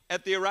teaching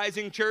at the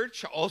Arising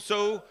Church,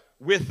 also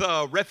with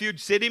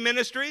Refuge City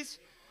Ministries.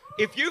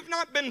 If you've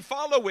not been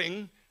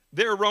following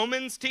their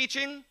Romans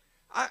teaching,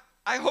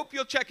 I hope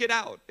you'll check it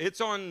out. It's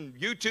on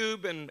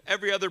YouTube and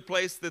every other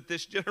place that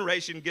this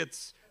generation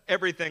gets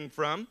everything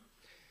from.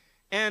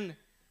 And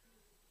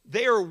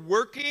they are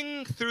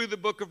working through the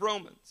book of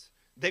Romans.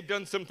 They've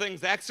done some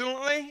things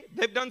excellently.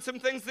 They've done some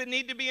things that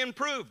need to be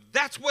improved.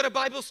 That's what a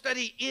Bible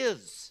study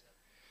is.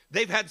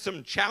 They've had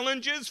some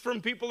challenges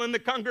from people in the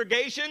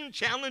congregation,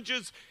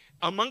 challenges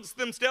amongst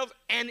themselves,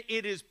 and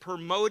it is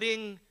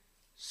promoting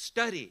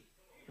study,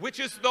 which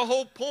is the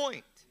whole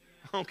point,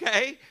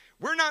 okay?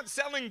 We're not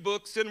selling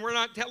books, and we're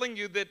not telling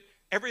you that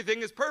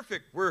everything is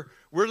perfect. We're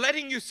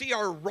letting you see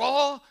our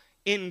raw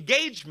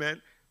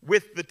engagement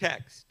with the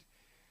text.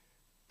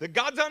 The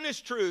God's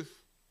honest truth,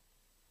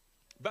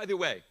 by the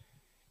way,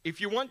 if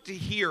you want to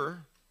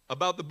hear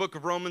about the book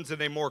of Romans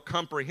in a more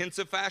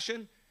comprehensive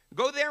fashion,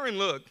 go there and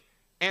look.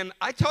 And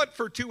I taught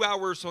for 2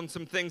 hours on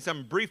some things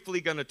I'm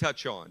briefly going to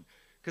touch on,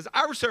 because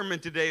our sermon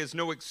today is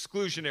no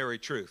exclusionary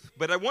truth.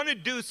 But I want to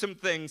do some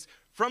things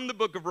from the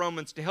book of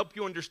Romans to help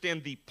you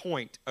understand the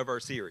point of our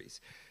series.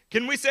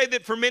 Can we say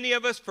that for many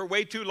of us, for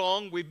way too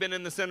long, we've been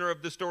in the center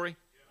of the story?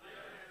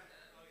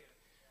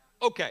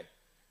 Okay,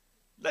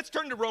 let's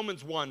turn to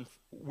Romans 1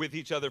 with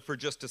each other for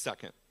just a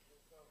second.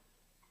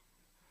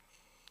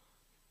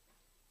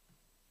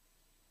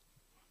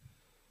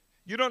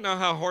 You don't know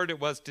how hard it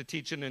was to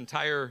teach an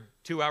entire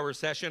 2-hour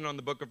session on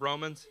the book of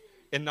Romans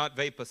and not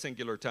vape a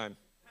singular time.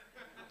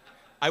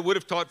 I would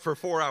have taught for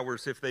 4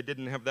 hours if they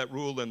didn't have that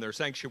rule in their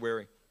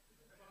sanctuary.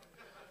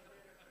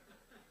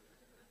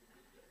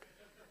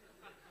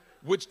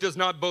 Which does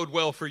not bode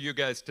well for you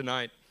guys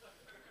tonight.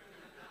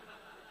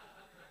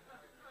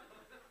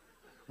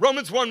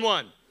 Romans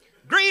 1:1.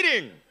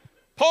 Greeting,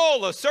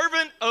 Paul, a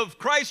servant of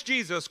Christ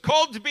Jesus,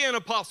 called to be an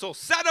apostle,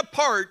 set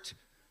apart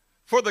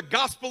for the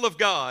gospel of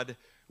God,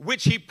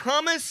 which he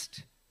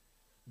promised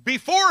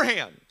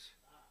beforehand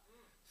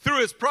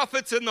through his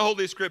prophets in the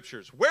Holy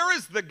Scriptures. Where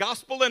is the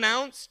gospel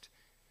announced?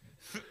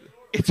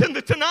 It's in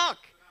the Tanakh.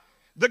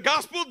 The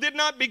gospel did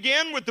not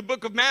begin with the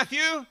book of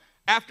Matthew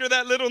after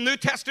that little New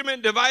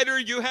Testament divider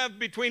you have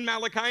between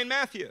Malachi and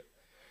Matthew.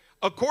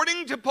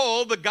 According to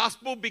Paul, the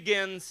gospel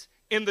begins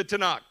in the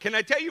Tanakh. Can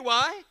I tell you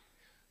why?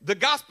 The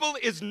gospel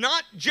is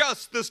not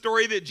just the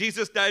story that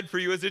Jesus died for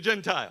you as a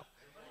Gentile.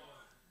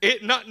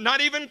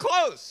 Not even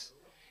close.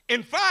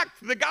 In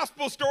fact, the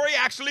gospel story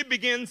actually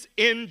begins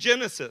in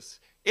Genesis.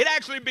 It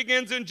actually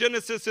begins in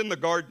Genesis in the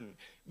garden.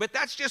 But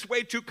that's just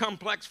way too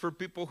complex for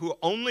people who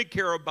only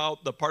care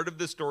about the part of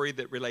the story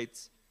that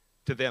relates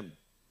to them.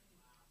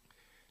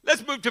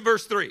 Let's move to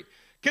verse 3.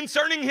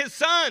 Concerning his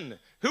son,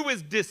 who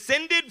is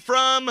descended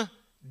from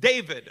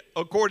David,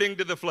 according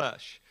to the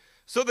flesh.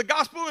 So the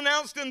gospel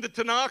announced in the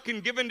Tanakh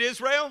and given to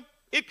Israel,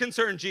 it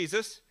concerned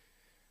Jesus.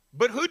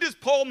 But who does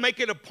Paul make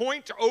it a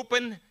point to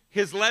open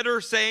his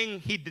letter saying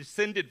he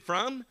descended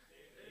from?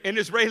 An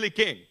Israeli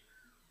king.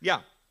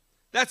 Yeah,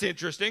 that's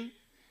interesting.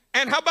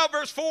 And how about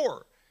verse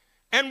 4?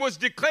 And was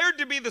declared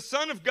to be the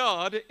Son of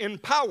God in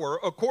power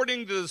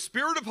according to the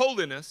Spirit of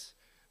holiness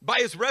by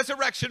his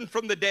resurrection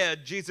from the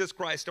dead, Jesus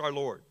Christ our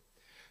Lord.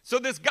 So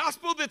this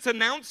gospel that's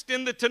announced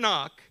in the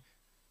Tanakh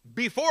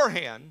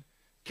beforehand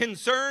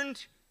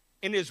concerned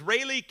an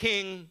Israeli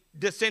king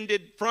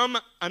descended from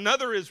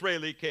another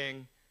Israeli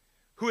king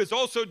who is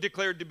also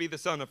declared to be the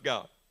Son of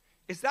God.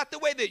 Is that the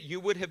way that you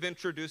would have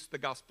introduced the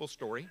gospel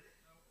story?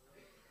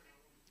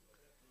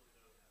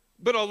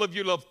 But all of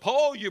you love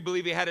Paul. You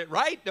believe he had it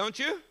right, don't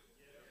you?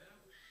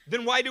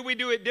 Then why do we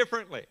do it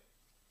differently?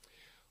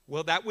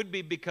 Well, that would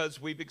be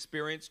because we've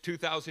experienced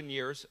 2,000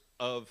 years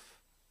of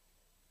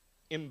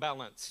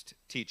imbalanced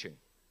teaching.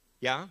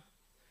 Yeah?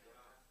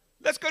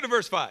 Let's go to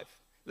verse 5.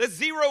 Let's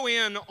zero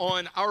in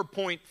on our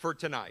point for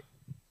tonight.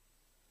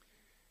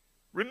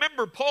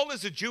 Remember, Paul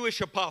is a Jewish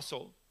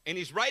apostle, and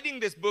he's writing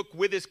this book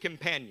with his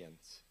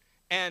companions.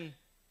 And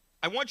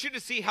I want you to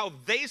see how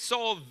they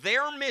saw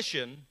their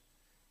mission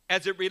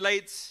as it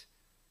relates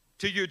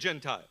to you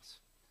Gentiles.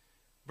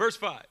 Verse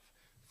 5.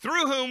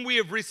 Through whom we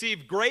have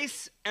received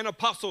grace and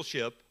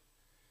apostleship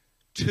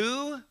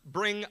to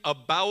bring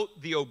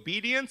about the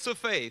obedience of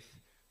faith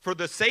for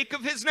the sake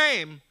of his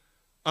name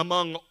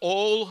among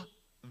all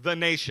the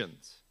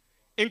nations.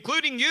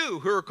 including you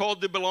who are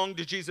called to belong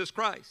to Jesus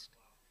Christ.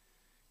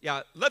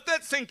 Yeah, let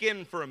that sink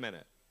in for a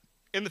minute.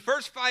 In the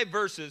first 5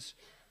 verses,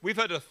 we've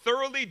had a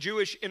thoroughly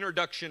Jewish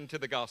introduction to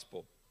the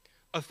gospel,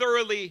 a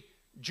thoroughly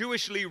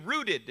Jewishly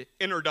rooted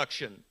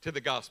introduction to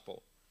the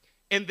gospel.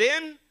 And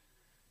then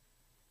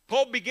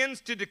Paul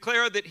begins to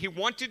declare that he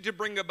wanted to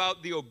bring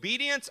about the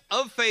obedience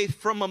of faith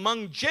from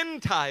among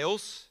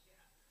Gentiles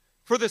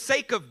for the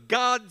sake of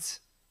God's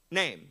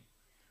name.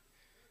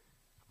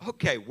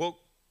 Okay, well,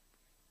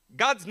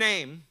 God's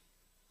name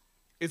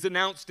is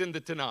announced in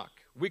the Tanakh.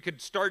 We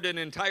could start an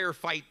entire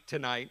fight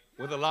tonight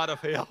with a lot of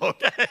hell.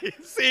 Okay,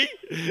 see?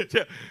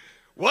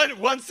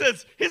 One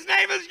says, his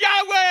name is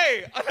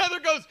Yahweh. Another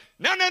goes,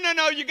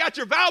 no, you got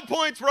your vowel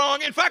points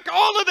wrong. In fact,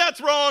 all of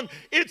that's wrong.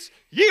 It's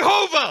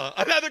Jehovah.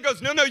 Another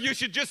goes, no, you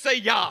should just say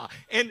Yah.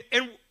 And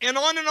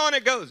on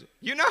it goes.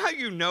 You know how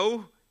you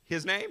know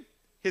his name?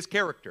 His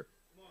character.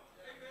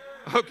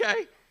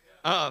 Okay?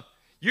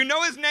 You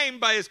know his name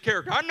by his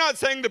character. I'm not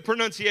saying the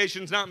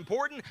pronunciation's not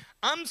important.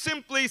 I'm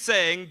simply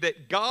saying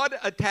that God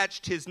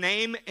attached his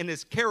name and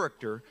his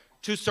character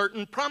to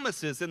certain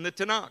promises in the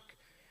Tanakh.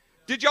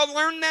 Did y'all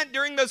learn that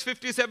during those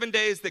 57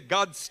 days that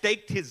God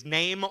staked his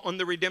name on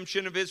the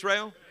redemption of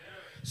Israel?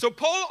 So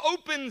Paul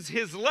opens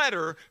his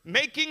letter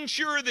making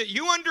sure that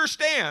you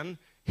understand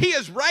he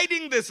is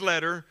writing this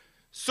letter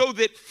so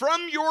that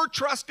from your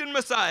trust in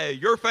Messiah,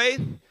 your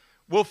faith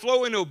will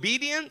flow in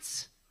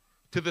obedience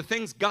to the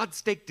things God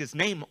staked his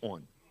name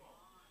on.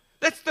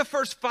 That's the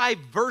first 5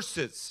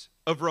 verses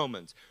of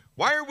Romans.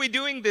 Why are we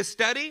doing this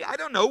study? I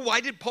don't know.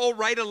 Why did Paul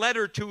write a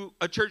letter to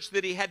a church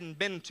that he hadn't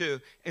been to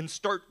and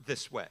start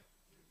this way?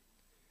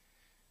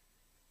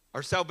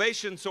 Our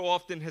salvation so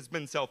often has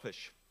been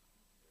selfish.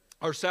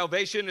 Our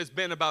salvation has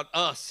been about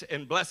us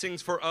and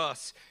blessings for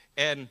us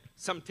and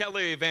some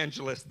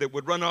televangelist that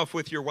would run off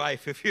with your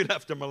wife if you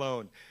left him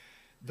alone.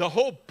 The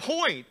whole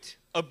point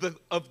of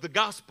the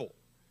gospel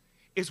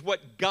is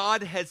what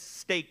God has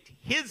staked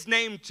his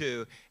name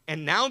to,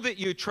 and now that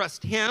you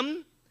trust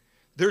him,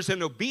 there's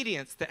an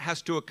obedience that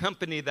has to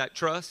accompany that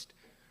trust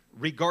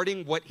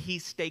regarding what he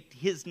staked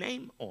his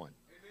name on. Amen.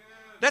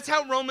 That's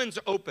how Romans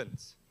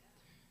opens.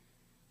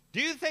 Do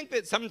you think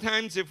that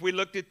sometimes if we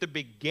looked at the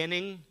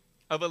beginning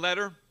of a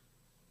letter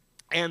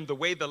and the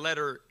way the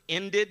letter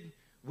ended,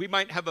 we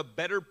might have a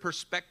better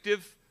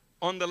perspective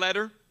on the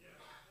letter?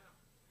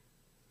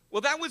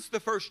 Well, that was the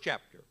first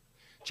chapter.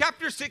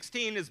 Chapter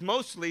 16 is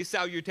mostly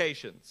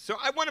salutations. So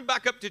I want to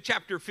back up to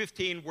chapter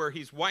 15 where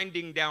he's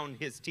winding down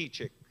his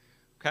teaching,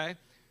 okay?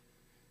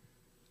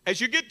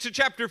 As you get to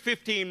chapter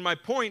 15, my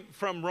point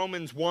from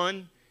Romans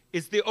 1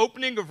 is the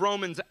opening of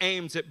Romans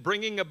aims at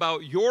bringing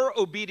about your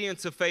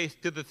obedience of faith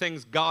to the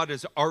things God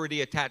has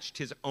already attached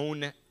his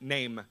own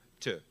name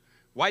to.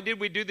 Why did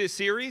we do this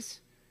series?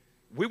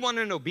 We want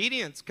an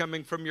obedience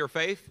coming from your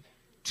faith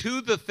to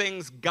the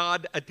things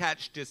God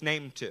attached his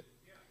name to.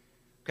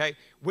 Okay,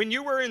 when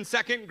you were in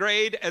 2nd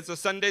grade as a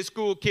Sunday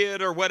school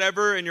kid or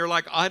whatever, and you're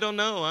like, I don't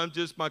know,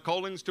 my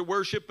calling's to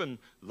worship and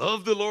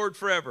love the Lord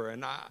forever.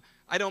 And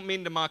I don't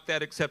mean to mock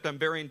that, except I'm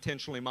very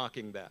intentionally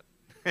mocking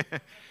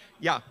that.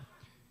 Yeah.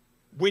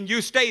 When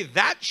you stay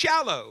that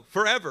shallow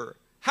forever,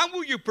 how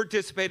will you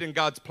participate in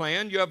God's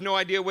plan? You have no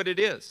idea what it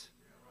is.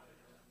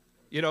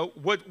 You know,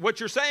 what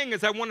you're saying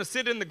is I want to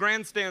sit in the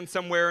grandstand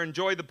somewhere,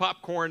 enjoy the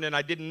popcorn, and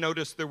I didn't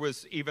notice there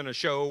was even a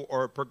show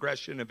or a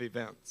progression of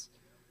events.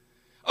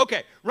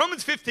 Okay,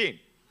 Romans 15,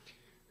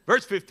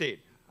 verse 15.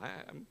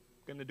 I'm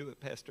going to do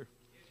it, Pastor.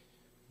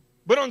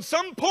 But on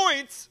some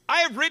points,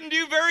 I have written to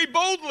you very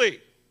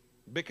boldly,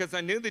 because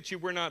I knew that you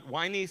were not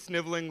whiny,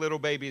 sniveling little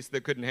babies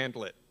that couldn't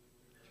handle it.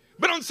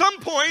 But on some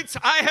points,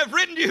 I have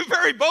written to you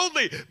very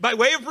boldly, by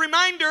way of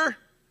reminder,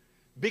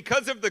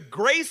 because of the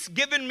grace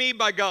given me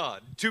by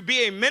God, to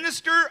be a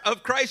minister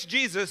of Christ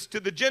Jesus to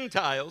the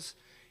Gentiles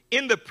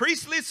in the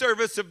priestly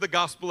service of the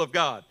gospel of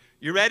God.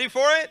 You ready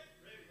for it?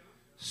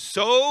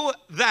 So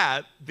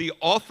that the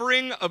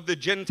offering of the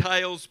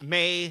Gentiles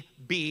may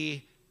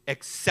be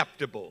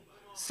acceptable,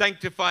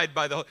 sanctified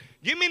by the Holy.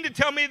 You mean to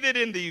tell me that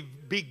in the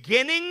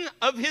beginning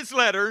of his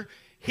letter,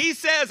 he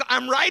says,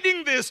 I'm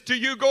writing this to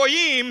you,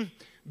 Goyim,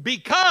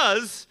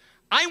 because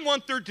I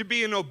want there to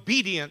be an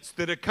obedience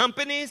that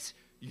accompanies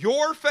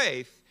your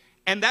faith,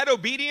 and that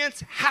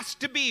obedience has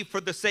to be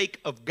for the sake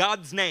of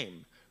God's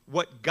name,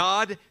 what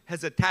God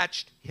has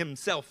attached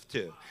himself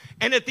to.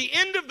 And at the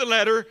end of the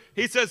letter,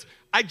 he says,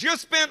 I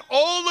just spent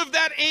all of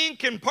that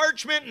ink and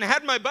parchment and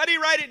had my buddy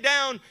write it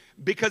down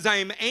because I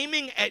am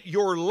aiming at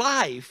your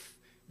life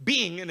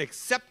being an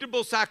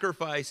acceptable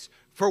sacrifice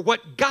for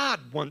what God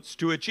wants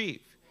to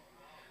achieve.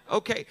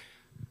 Okay,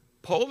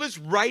 Paul is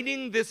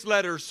writing this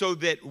letter so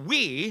that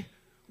we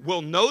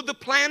will know the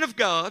plan of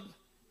God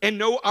and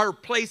know our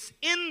place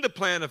in the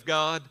plan of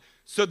God,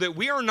 so that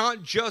we are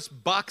not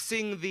just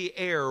boxing the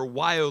air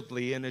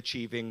wildly and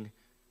achieving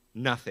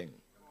nothing.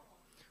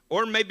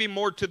 Or maybe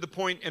more to the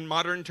point in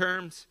modern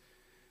terms,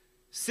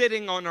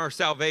 sitting on our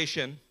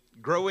salvation,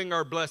 growing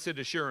our blessed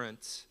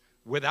assurance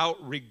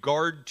without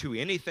regard to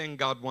anything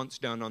God wants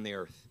done on the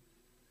earth.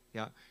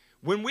 Yeah.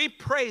 When we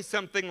pray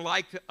something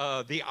like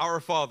the Our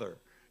Father,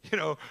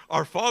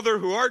 our Father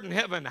who art in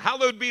heaven,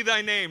 hallowed be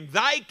thy name.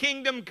 Thy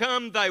kingdom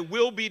come, thy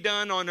will be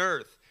done on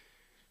earth.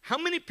 How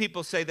many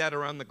people say that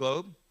around the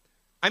globe?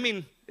 I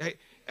mean,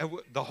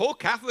 the whole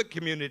Catholic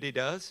community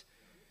does.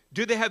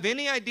 Do they have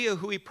any idea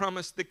who he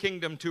promised the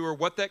kingdom to, or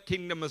what that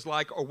kingdom is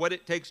like, or what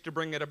it takes to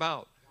bring it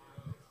about?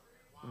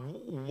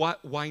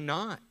 Why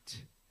not?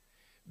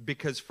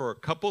 Because for a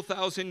couple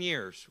thousand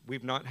years,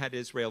 we've not had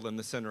Israel in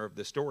the center of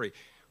the story.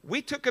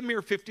 We took a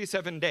mere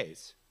 57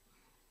 days.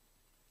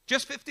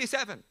 Just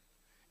 57.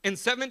 And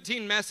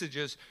 17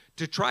 messages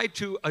to try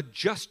to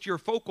adjust your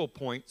focal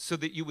point so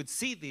that you would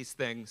see these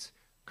things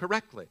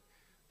correctly.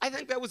 I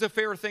think that was a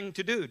fair thing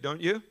to do,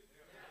 don't you?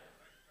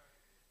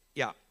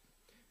 Yeah.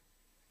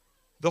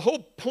 The whole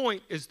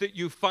point is that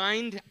you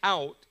find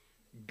out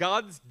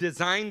God's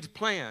designed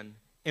plan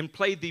and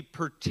play the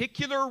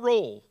particular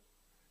role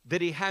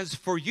that he has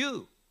for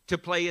you to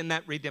play in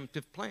that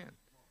redemptive plan.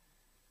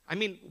 I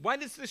mean, why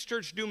does this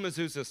church do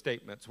mezuzah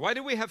statements? Why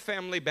do we have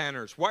family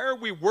banners? Why are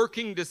we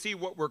working to see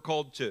what we're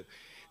called to?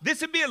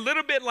 This would be a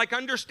little bit like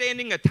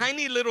understanding a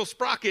tiny little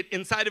sprocket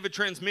inside of a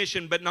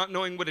transmission, but not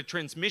knowing what a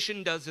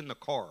transmission does in the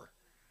car.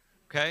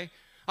 Okay?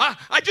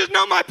 I just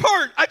know my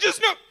part. I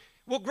just know.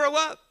 Well, grow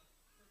up.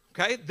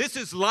 Okay? This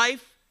is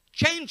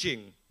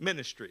life-changing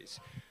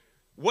ministries.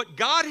 What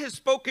God has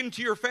spoken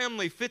to your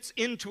family fits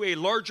into a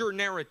larger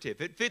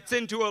narrative. It fits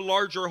into a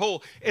larger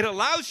whole. It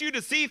allows you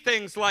to see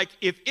things like,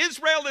 if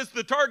Israel is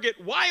the target,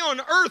 why on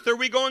earth are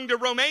we going to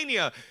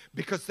Romania?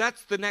 Because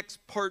that's the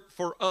next part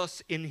for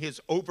us in his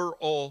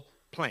overall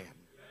plan.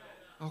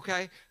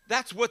 Okay?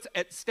 That's what's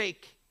at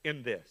stake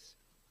in this.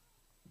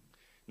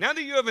 Now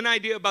that you have an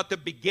idea about the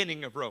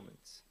beginning of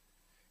Romans,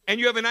 and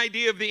you have an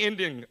idea of the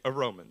ending of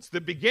Romans, the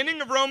beginning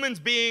of Romans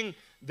being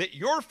that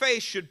your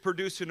faith should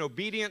produce an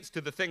obedience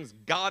to the things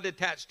God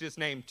attached his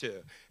name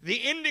to.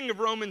 The ending of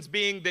Romans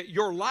being that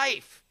your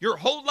life, your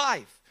whole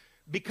life,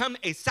 become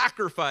a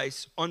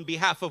sacrifice on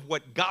behalf of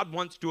what God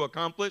wants to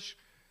accomplish.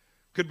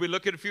 Could we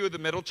look at a few of the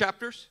middle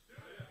chapters?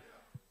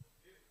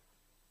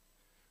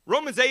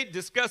 Romans 8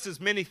 discusses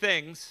many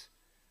things.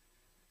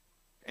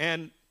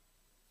 And,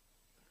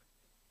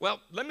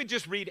 well, let me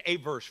just read a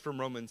verse from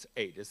Romans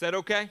 8. Is that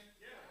okay?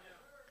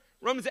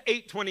 Romans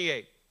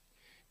 8:28.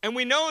 And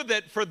we know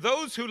that for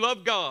those who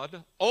love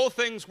God, all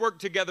things work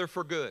together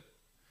for good.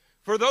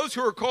 For those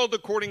who are called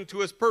according to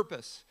his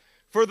purpose.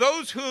 For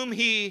those whom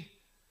he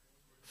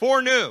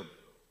foreknew.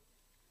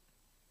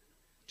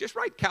 Just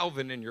write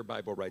Calvin in your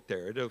Bible right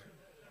there. It'll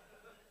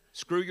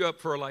screw you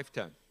up for a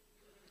lifetime.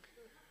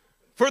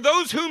 For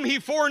those whom he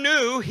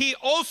foreknew, he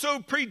also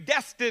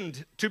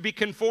predestined to be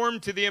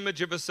conformed to the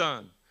image of his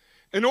Son,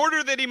 in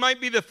order that he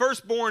might be the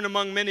firstborn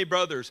among many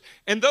brothers.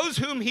 And those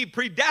whom he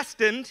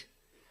predestined,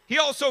 he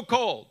also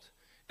called.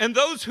 And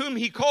those whom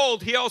he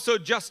called, he also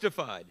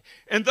justified.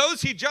 And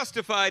those he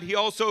justified, he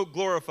also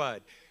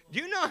glorified. Do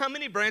you know how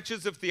many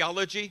branches of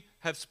theology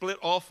have split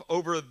off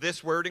over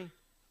this wording?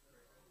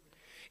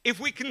 If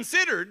we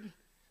considered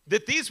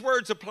that these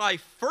words apply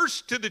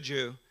first to the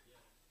Jew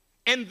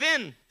and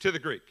then to the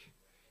Greek,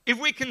 if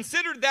we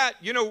considered that,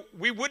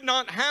 we would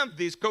not have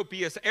these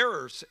copious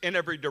errors in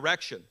every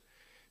direction.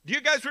 Do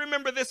you guys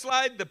remember this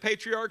slide, the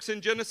patriarchs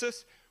in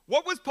Genesis?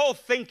 What was Paul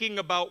thinking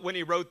about when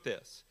he wrote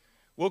this?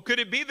 Well, could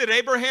it be that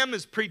Abraham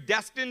is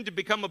predestined to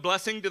become a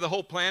blessing to the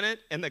whole planet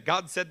and that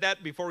God said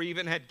that before he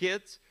even had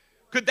kids?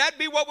 Could that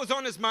be what was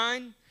on his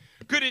mind?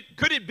 Could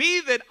it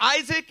be that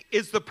Isaac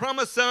is the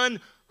promised son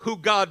who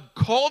God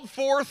called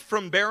forth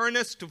from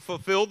barrenness to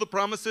fulfill the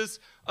promises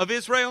of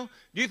Israel?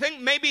 Do you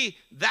think maybe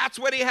that's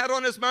what he had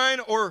on his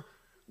mind? Or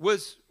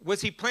was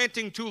he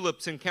planting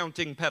tulips and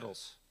counting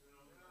petals?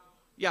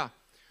 Yeah.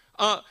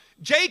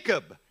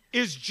 Jacob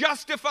is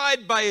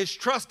justified by his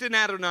trust in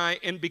Adonai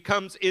and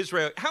becomes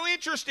Israel. How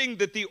interesting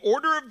that the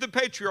order of the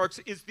patriarchs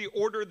is the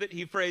order that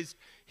he phrased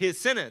his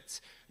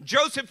sentence.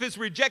 Joseph is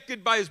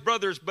rejected by his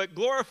brothers, but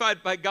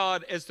glorified by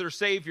God as their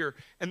Savior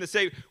and the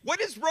Savior.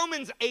 What is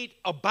Romans 8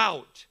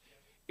 about?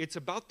 It's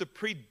about the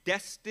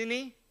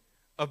predestiny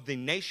of the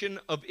nation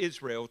of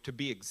Israel to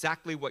be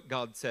exactly what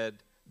God said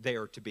they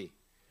are to be.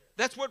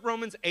 That's what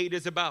Romans 8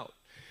 is about.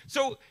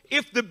 So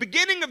if the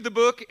beginning of the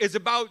book is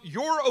about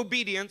your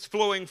obedience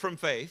flowing from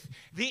faith,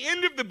 the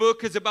end of the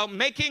book is about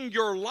making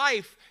your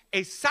life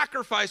a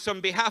sacrifice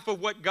on behalf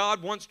of what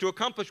God wants to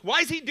accomplish. Why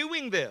is he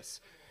doing this?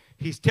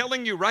 He's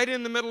telling you right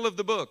in the middle of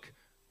the book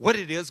what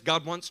it is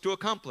God wants to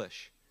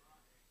accomplish.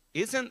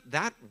 Isn't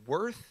that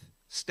worth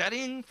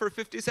studying for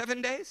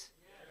 57 days?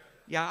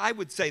 Yeah, I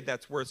would say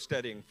that's worth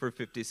studying for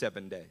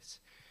 57 days.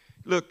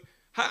 Look,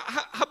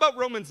 how about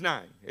Romans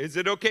 9? Is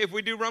it okay if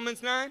we do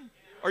Romans 9?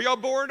 Are y'all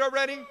bored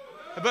already?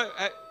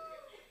 But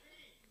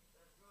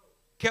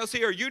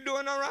Kelsey, are you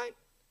doing all right?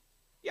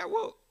 Yeah,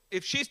 well,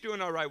 if she's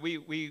doing all right,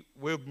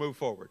 we'll move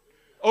forward.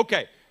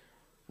 Okay,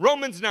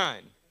 Romans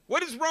 9.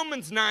 What does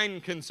Romans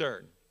 9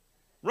 concern?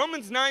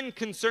 Romans 9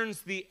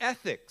 concerns the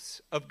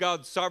ethics of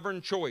God's sovereign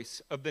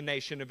choice of the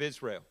nation of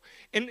Israel.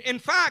 And in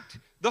fact,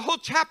 the whole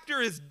chapter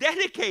is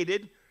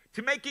dedicated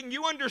to making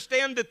you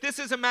understand that this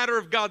is a matter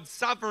of God's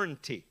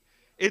sovereignty.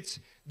 It's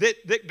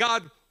that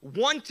God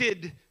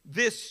wanted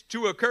this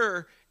to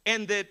occur,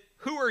 and that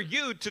who are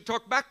you to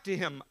talk back to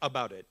him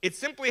about it? It's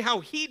simply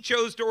how he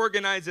chose to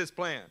organize his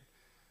plan.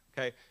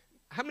 Okay.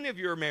 How many of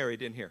you are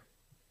married in here?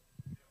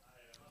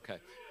 Okay.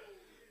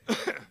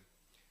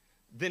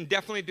 Then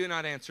definitely do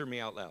not answer me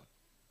out loud.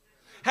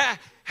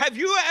 Have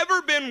you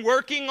ever been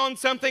working on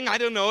something, I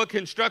don't know, a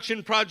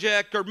construction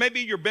project, or maybe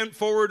you're bent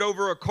forward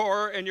over a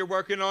car and you're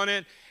working on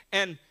it,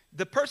 and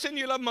the person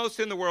you love most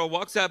in the world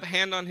walks up,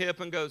 hand on hip,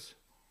 and goes,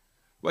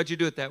 "Why'd you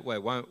do it that way?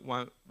 Why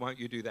don't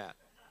you do that?"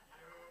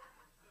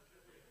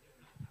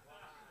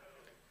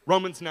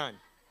 Romans 9.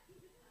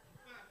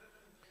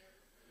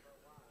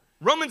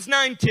 Romans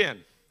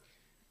 9:10.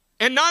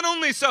 And not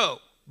only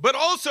so, but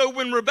also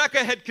when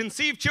Rebekah had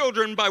conceived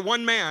children by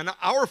one man,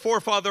 our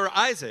forefather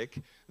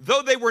Isaac,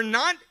 though they were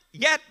not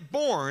yet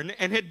born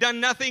and had done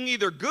nothing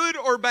either good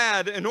or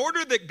bad, in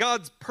order that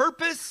God's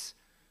purpose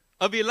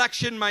of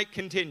election might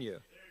continue.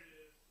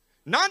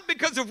 Not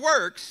because of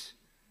works,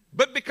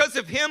 but because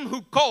of him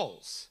who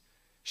calls.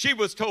 She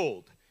was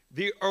told,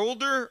 the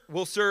older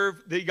will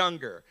serve the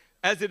younger.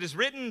 As it is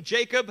written,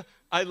 Jacob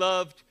I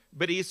loved,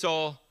 but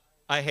Esau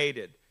I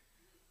hated.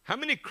 How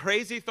many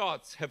crazy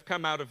thoughts have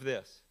come out of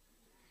this?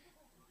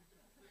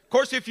 Of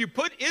course, if you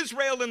put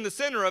Israel in the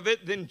center of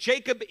it, then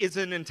Jacob is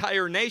an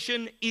entire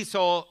nation,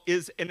 Esau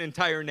is an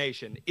entire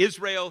nation,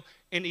 Israel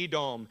and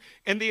Edom.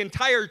 And the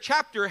entire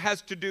chapter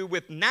has to do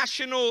with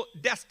national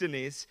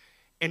destinies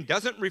and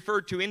doesn't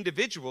refer to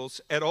individuals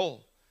at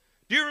all.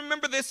 Do you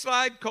remember this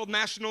slide called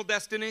National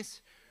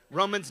Destinies?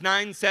 Romans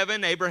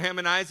 9:7, Abraham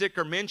and Isaac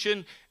are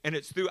mentioned, and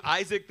it's through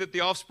Isaac that the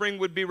offspring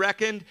would be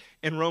reckoned.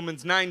 In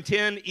Romans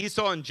 9:10,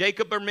 Esau and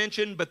Jacob are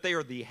mentioned, but they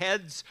are the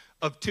heads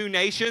of two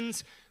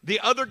nations.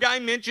 The other guy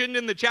mentioned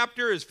in the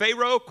chapter is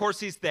Pharaoh. Of course,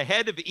 he's the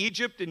head of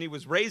Egypt, and he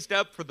was raised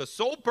up for the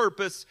sole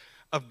purpose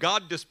of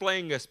God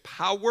displaying his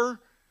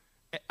power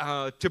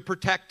to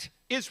protect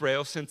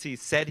Israel, since he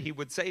said he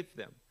would save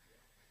them.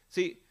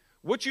 See,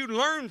 what you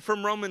learn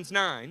from Romans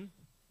 9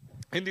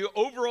 and the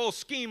overall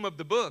scheme of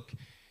the book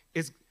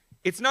is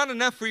it's not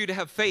enough for you to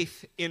have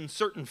faith in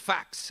certain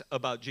facts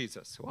about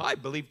Jesus. Well, I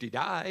believed he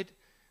died.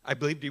 I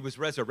believed he was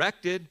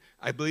resurrected.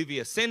 I believe he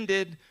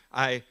ascended.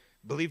 I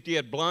believed he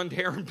had blonde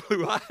hair and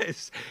blue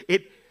eyes.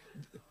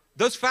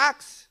 Those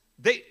facts,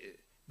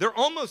 they're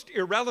almost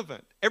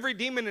irrelevant. Every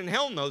demon in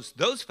hell knows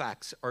those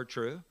facts are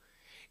true.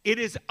 It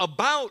is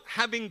about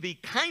having the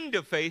kind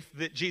of faith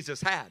that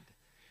Jesus had.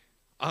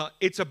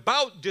 It's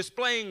about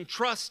displaying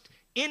trust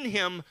in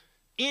him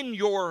in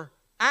your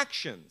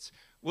actions.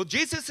 Well,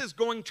 Jesus is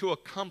going to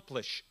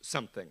accomplish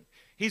something.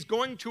 He's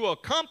going to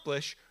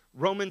accomplish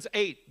Romans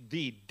 8,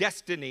 the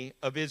destiny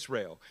of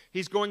Israel.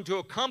 He's going to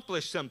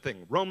accomplish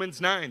something. Romans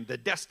 9, the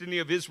destiny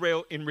of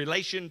Israel in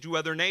relation to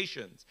other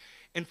nations.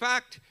 In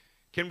fact,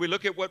 can we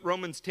look at what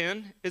Romans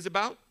 10 is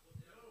about?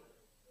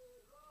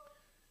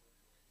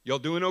 Y'all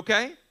doing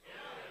okay?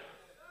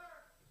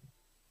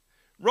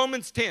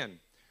 Romans 10.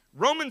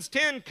 Romans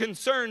 10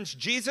 concerns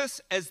Jesus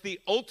as the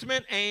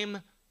ultimate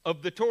aim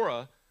of the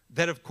Torah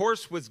that, of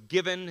course, was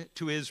given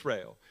to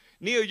Israel.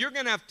 Neil, you're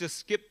going to have to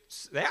skip.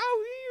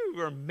 Oh,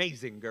 you're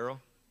amazing, girl.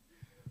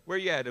 Where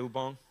you at,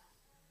 Ubong?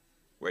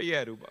 Where you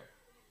at, Ubong?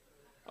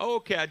 Oh,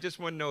 okay, I just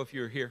want to know if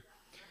you're here.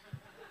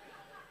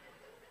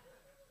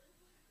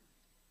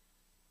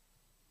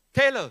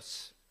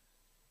 Telos.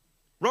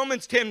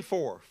 Romans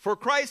 10:4. For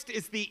Christ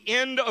is the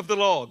end of the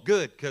law.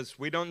 Good, because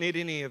we don't need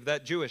any of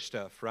that Jewish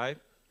stuff, right?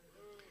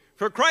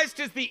 For Christ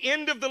is the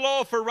end of the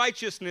law for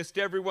righteousness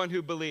to everyone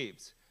who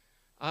believes.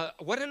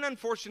 What an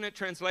unfortunate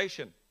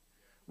translation.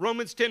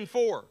 Romans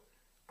 10:4.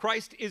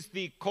 Christ is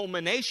the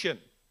culmination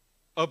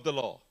of the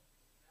law,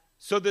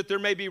 so that there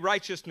may be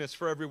righteousness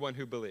for everyone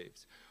who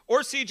believes.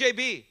 Or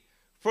CJB,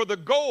 for the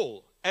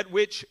goal at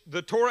which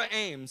the Torah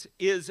aims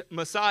is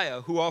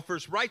Messiah, who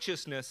offers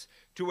righteousness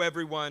to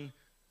everyone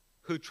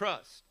who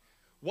trusts.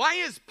 Why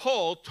is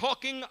Paul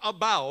talking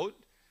about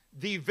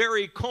the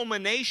very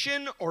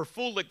culmination or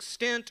full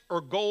extent or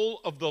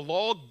goal of the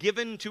law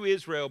given to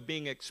Israel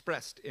being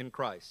expressed in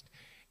Christ?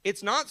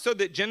 It's not so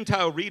that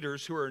Gentile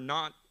readers who are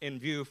not in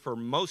view for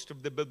most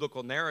of the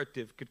biblical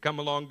narrative could come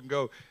along and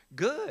go,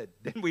 good,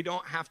 then we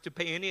don't have to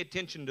pay any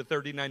attention to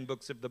 39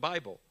 books of the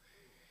Bible.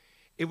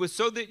 It was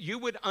so that you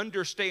would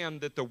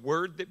understand that the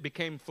word that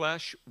became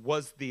flesh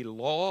was the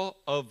law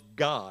of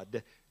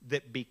God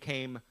that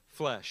became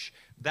flesh.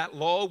 That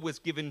law was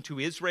given to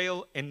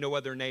Israel and no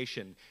other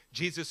nation.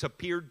 Jesus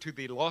appeared to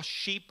the lost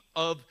sheep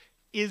of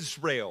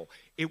Israel.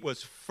 It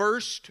was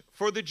first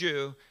for the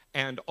Jew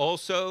and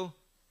also,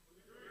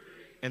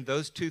 and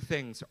those two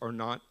things are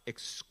not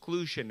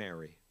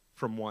exclusionary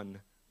from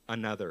one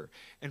another.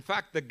 In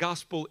fact, the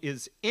gospel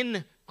is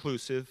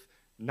inclusive,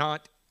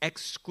 not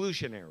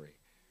exclusionary.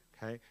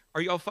 Okay?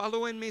 Are y'all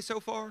following me so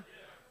far?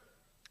 Yeah.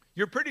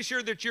 You're pretty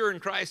sure that you're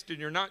in Christ, and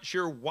you're not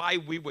sure why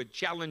we would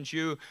challenge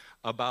you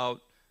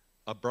about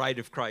a bride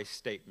of Christ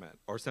statement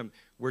or some.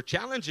 We're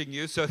challenging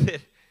you so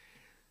that,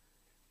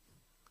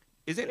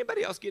 is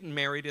anybody else getting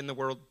married in the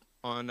world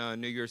on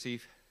New Year's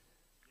Eve?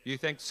 You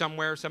think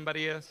somewhere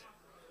somebody is?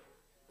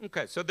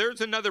 Okay, so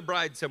there's another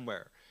bride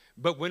somewhere.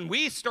 But when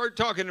we start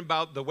talking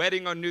about the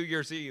wedding on New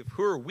Year's Eve,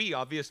 who are we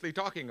obviously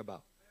talking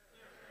about?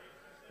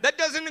 That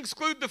doesn't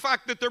exclude the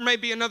fact that there may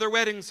be another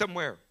wedding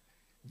somewhere.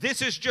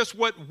 This is just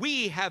what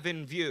we have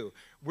in view.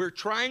 We're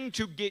trying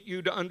to get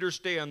you to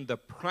understand the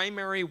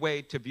primary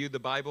way to view the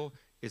Bible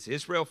is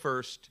Israel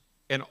first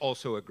and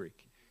also a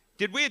Greek.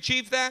 Did we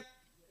achieve that?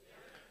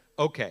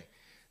 Okay.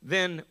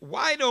 Then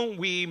why don't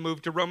we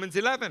move to Romans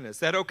 11? Is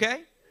that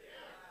okay?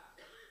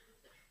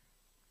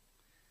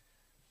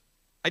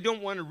 I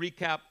don't want to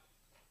recap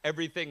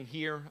everything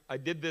here. I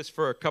did this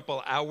for a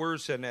couple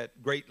hours and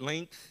at great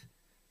length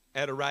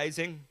at a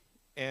rising.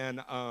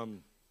 And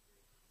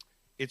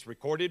it's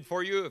recorded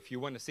for you if you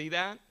want to see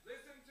that. Listen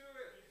to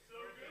it. It's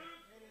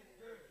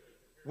so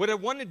good. What I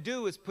want to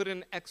do is put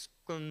an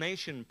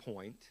exclamation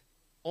point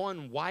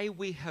on why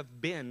we have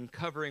been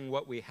covering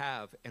what we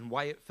have and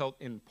why it felt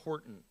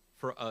important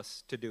for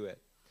us to do it.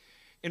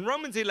 In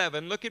Romans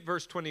 11, look at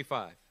verse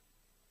 25.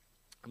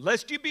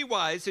 Lest you be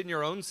wise in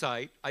your own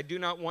sight, I do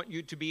not want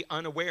you to be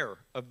unaware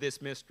of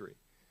this mystery.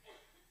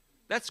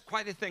 That's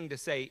quite a thing to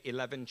say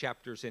 11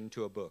 chapters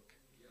into a book.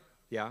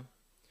 Yeah?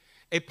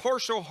 A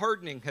partial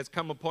hardening has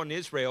come upon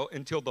Israel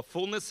until the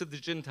fullness of the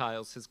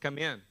Gentiles has come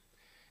in.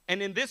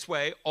 And in this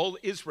way, all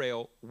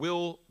Israel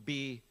will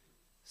be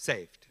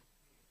saved.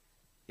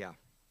 Yeah.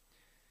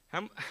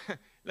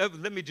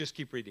 Let me just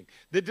keep reading.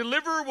 The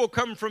deliverer will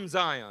come from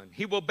Zion.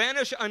 He will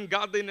banish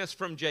ungodliness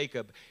from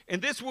Jacob.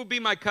 And this will be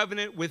my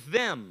covenant with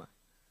them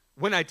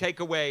when I take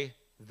away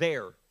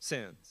their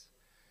sins.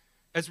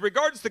 As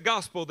regards the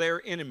gospel, they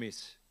are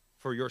enemies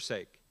for your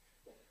sake.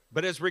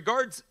 But as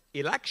regards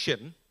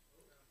election,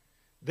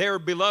 they are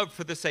beloved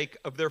for the sake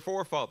of their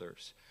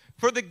forefathers.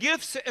 For the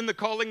gifts and the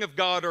calling of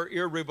God are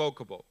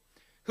irrevocable.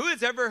 Who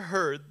has ever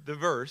heard the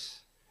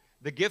verse,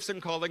 the gifts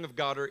and calling of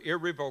God are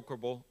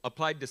irrevocable,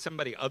 applied to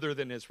somebody other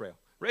than Israel?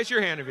 Raise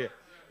your hand if you.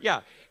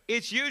 Yeah,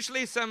 it's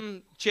usually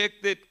some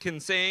chick that can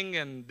sing,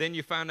 and then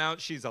you find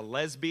out she's a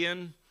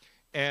lesbian,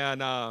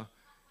 and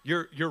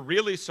you're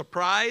really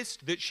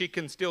surprised that she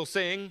can still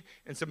sing,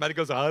 and somebody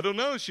goes, I don't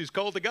know, she's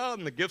called to God,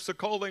 and the gifts of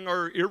calling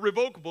are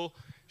irrevocable.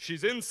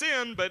 She's in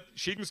sin, but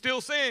she can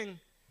still sing.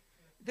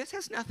 This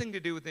has nothing to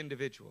do with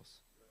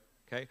individuals.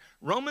 Okay?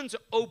 Romans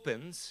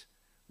opens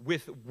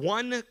with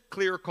one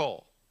clear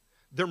call.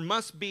 There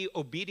must be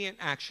obedient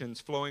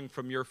actions flowing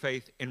from your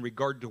faith in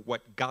regard to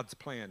what God's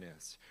plan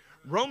is.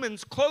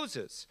 Romans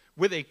closes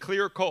with a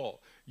clear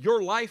call.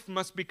 Your life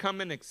must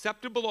become an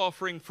acceptable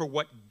offering for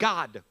what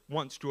God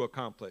wants to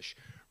accomplish.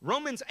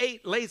 Romans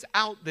 8 lays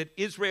out that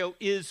Israel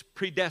is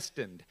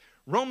predestined.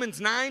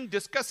 Romans 9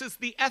 discusses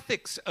the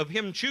ethics of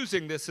him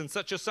choosing this in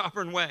such a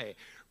sovereign way.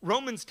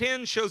 Romans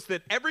 10 shows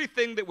that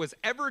everything that was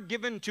ever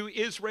given to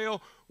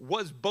Israel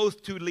was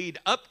both to lead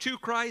up to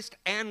Christ,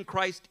 and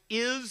Christ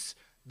is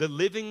the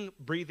living,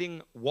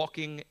 breathing,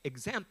 walking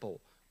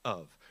example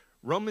of.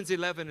 Romans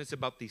 11 is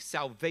about the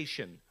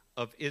salvation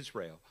of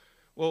Israel.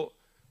 Well,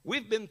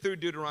 we've been through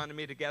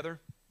Deuteronomy together,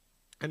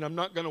 and I'm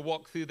not going to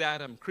walk through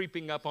that. I'm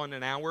creeping up on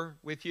an hour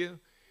with you.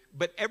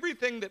 But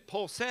everything that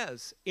Paul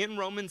says in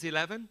Romans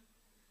 11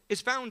 is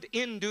found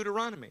in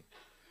Deuteronomy.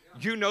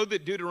 You know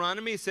that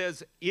Deuteronomy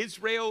says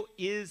Israel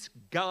is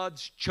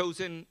God's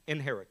chosen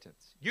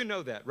inheritance. You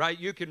know that, right?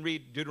 You can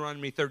read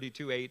Deuteronomy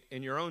 32:8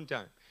 in your own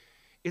time.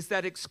 Is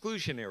that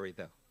exclusionary,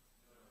 though?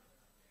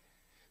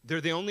 They're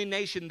the only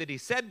nation that he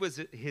said was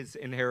his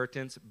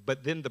inheritance,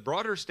 but then the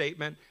broader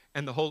statement,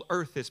 and the whole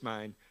earth is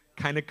mine,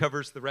 kind of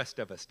covers the rest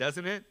of us,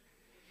 doesn't it?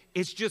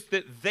 It's just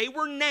that they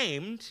were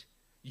named,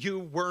 you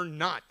were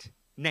not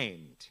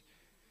named.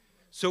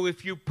 So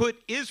if you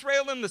put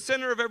Israel in the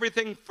center of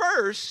everything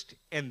first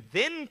and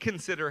then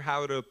consider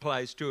how it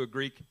applies to a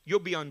Greek, you'll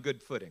be on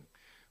good footing.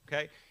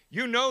 Okay?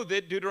 You know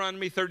that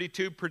Deuteronomy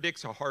 32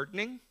 predicts a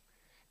hardening,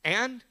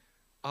 and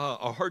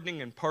a hardening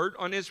in part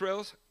on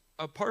Israel's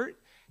part.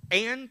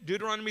 And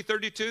Deuteronomy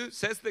 32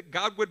 says that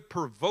God would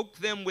provoke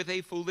them with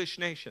a foolish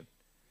nation.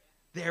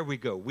 There we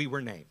go. We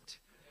were named.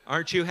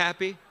 Aren't you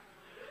happy?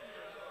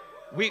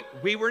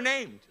 We were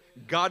named.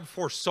 God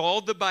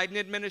foresaw the Biden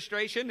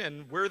administration,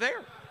 and we're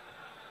there.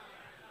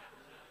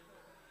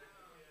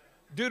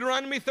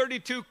 Deuteronomy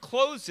 32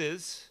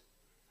 closes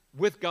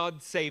with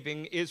God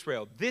saving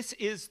Israel. This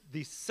is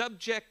the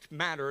subject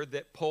matter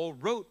that Paul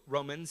wrote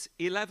Romans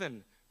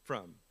 11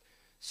 from.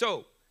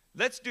 So,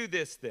 let's do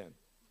this then.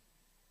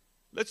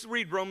 Let's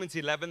read Romans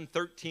 11,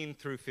 13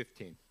 through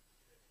 15.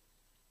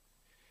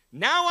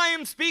 Now I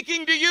am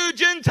speaking to you,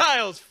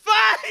 Gentiles.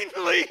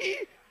 Finally,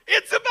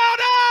 it's about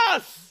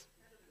us.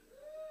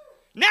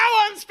 Now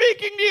I'm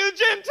speaking to you,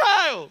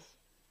 Gentiles.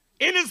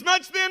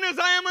 Inasmuch then as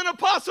I am an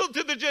apostle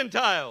to the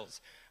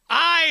Gentiles,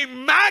 I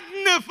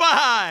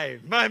magnify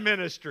my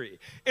ministry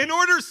in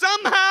order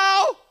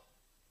somehow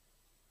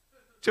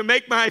to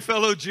make my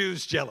fellow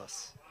Jews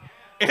jealous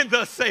and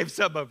thus save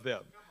some of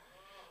them.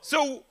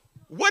 So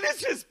what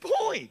is his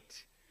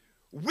point?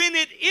 When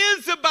it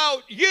is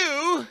about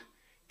you,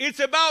 It's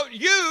about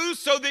you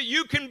so that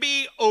you can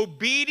be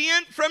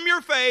obedient from your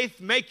faith,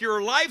 make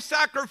your life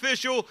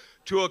sacrificial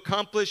to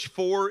accomplish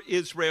for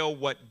Israel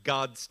what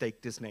God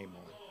staked his name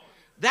on.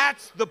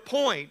 That's the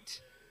point.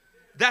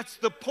 That's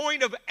the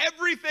point of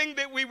everything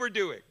that we were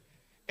doing.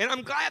 And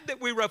I'm glad that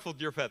we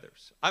ruffled your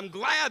feathers. I'm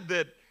glad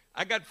that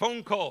I got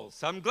phone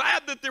calls. I'm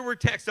glad that there were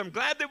texts. I'm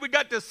glad that we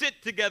got to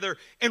sit together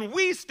and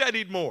we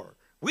studied more.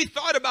 We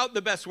thought about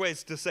the best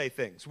ways to say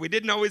things. We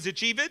didn't always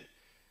achieve it.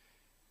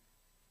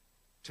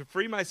 To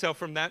free myself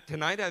from that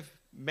tonight, I've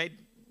made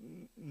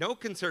no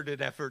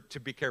concerted effort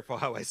to be careful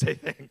how I say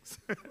things.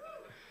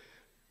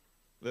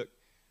 Look,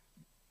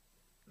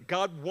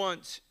 God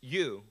wants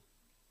you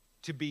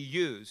to be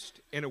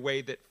used in a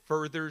way that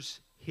furthers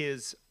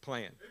his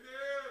plan.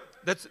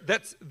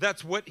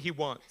 That's what he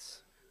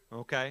wants.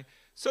 Okay?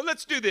 So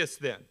let's do this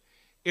then.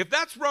 If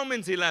that's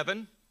Romans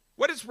 11,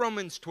 what is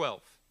Romans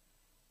 12?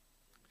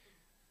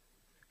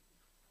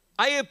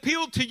 I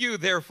appeal to you,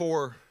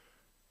 therefore,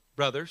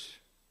 brothers,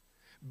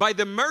 by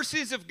the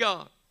mercies of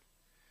God,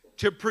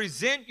 to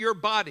present your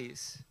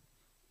bodies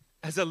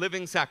as a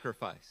living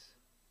sacrifice,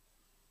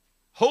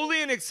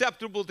 holy and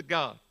acceptable to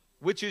God,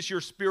 which is your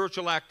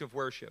spiritual act of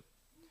worship.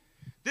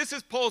 This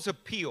is Paul's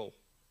appeal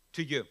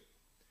to you,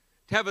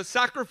 to have a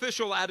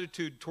sacrificial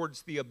attitude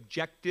towards the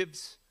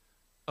objectives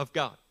of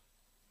God.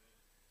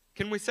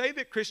 Can we say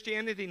that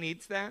Christianity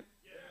needs that?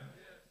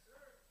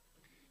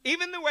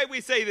 Even the way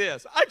we say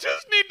this, I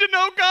just need to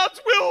know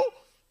God's will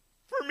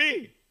for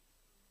me.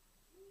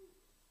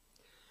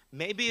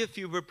 Maybe if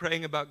you were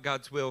praying about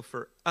God's will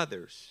for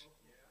others,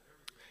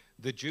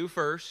 the Jew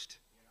first,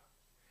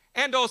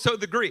 and also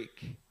the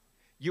Greek,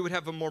 you would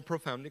have a more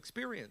profound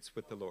experience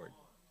with the Lord.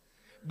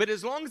 But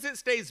as long as it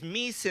stays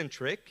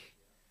me-centric,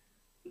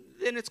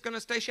 then it's going to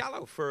stay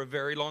shallow for a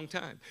very long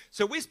time.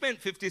 So we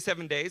spent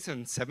 57 days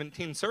and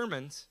 17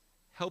 sermons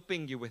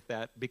helping you with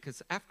that,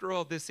 because after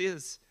all, this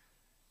is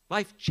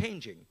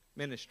life-changing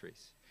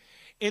ministries.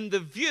 In the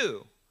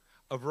view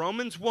of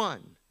Romans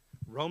 1,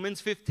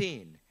 Romans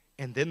 15,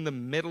 and then the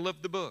middle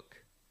of the book,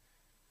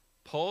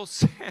 Paul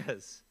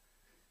says,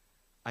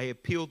 I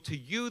appeal to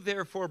you,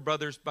 therefore,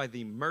 brothers, by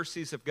the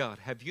mercies of God.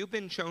 Have you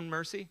been shown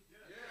mercy?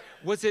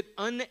 Yes. Was it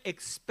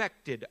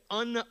unexpected,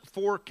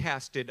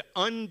 unforecasted,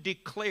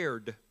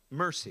 undeclared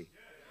mercy?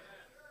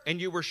 Yes. And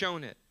you were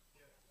shown it.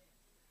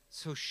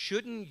 So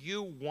shouldn't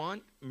you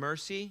want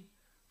mercy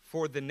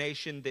for the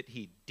nation that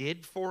he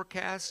did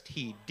forecast,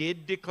 he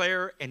did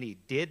declare, and he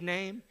did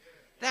name?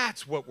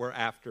 That's what we're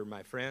after,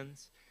 my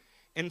friends.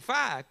 In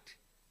fact,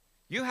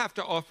 you have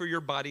to offer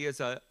your body as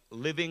a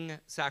living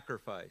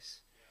sacrifice.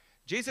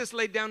 Jesus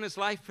laid down his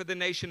life for the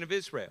nation of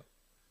Israel.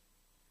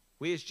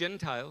 We as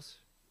Gentiles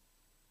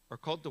are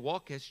called to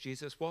walk as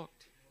Jesus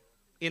walked,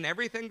 in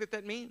everything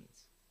that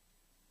means.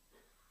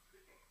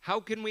 How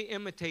can we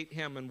imitate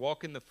him and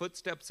walk in the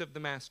footsteps of the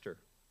Master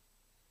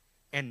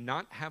and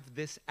not have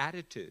this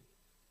attitude?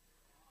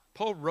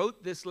 Paul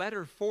wrote this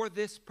letter for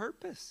this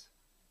purpose.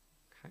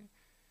 Okay?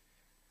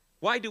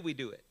 Why do we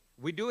do it?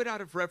 We do it out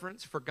of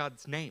reverence for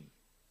God's name,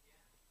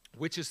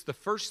 which is the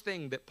first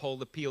thing that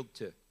Paul appealed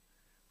to.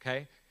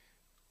 Okay?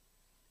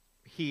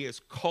 He is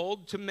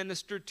called to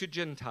minister to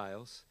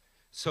Gentiles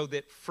so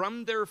that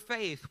from their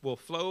faith will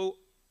flow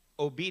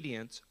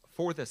obedience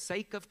for the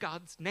sake of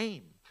God's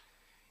name.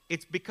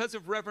 It's because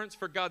of reverence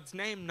for God's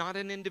name, not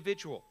an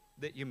individual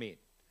that you meet.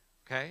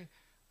 Okay?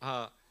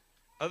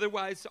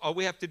 Otherwise, all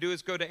we have to do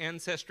is go to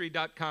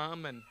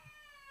Ancestry.com and,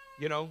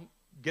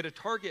 get a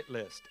target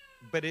list.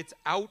 But it's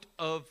out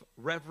of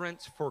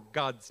reverence for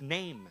God's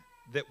name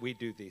that we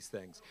do these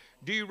things.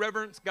 Do you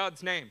reverence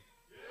God's name?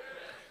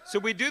 Yes. So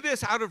we do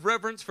this out of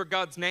reverence for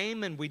God's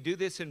name, and we do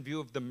this in view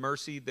of the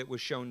mercy that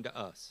was shown to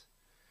us.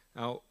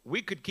 Now,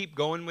 we could keep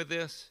going with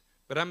this,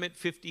 but I'm at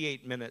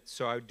 58 minutes,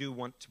 so I do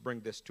want to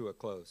bring this to a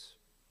close.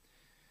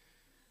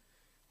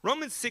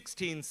 Romans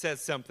 16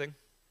 says something.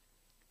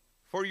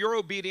 For your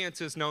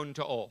obedience is known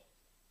to all.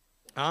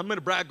 Now, I'm going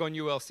to brag on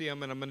you,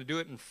 LCM, and I'm going to do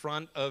it in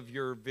front of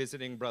your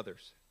visiting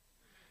brothers.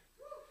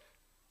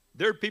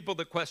 There are people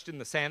that question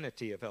the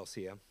sanity of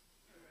LCM.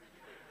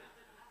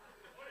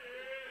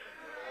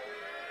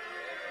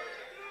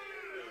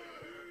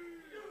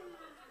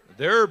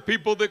 There are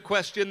people that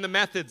question the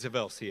methods of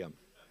LCM.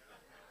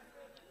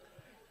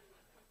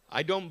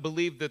 I don't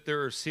believe that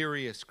there are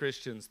serious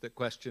Christians that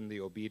question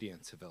the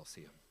obedience of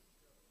LCM.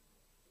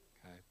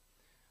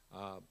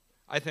 Okay?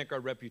 I think our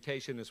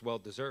reputation is well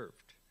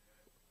deserved.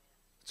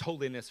 It's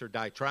holiness or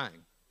die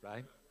trying,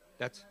 right?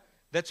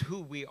 That's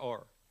who we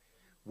are.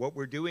 What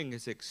we're doing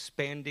is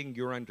expanding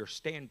your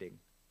understanding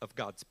of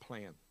God's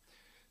plan.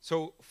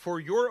 So, for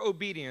your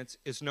obedience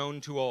is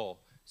known to all,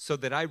 so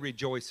that I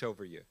rejoice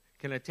over you.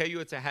 Can I tell you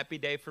it's a happy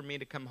day for me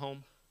to come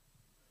home?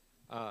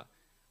 All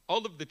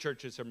of the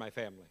churches are my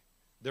family.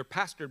 They're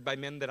pastored by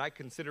men that I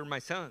consider my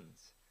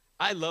sons.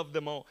 I love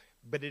them all,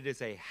 but it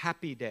is a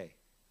happy day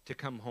to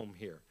come home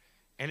here.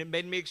 And it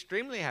made me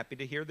extremely happy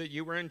to hear that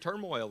you were in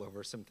turmoil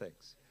over some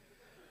things.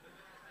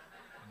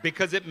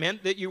 Because it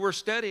meant that you were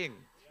studying.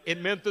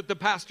 It meant that the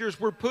pastors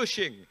were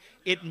pushing.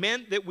 It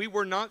meant that we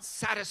were not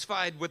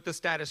satisfied with the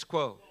status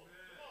quo.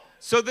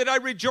 So that I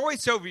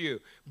rejoice over you.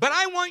 But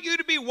I want you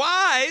to be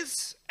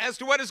wise as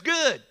to what is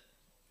good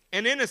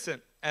and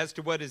innocent as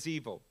to what is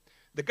evil.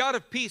 The God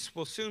of peace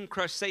will soon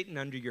crush Satan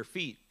under your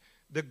feet.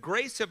 The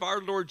grace of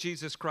our Lord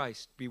Jesus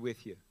Christ be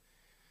with you.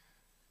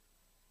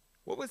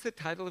 What was the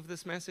title of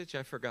this message?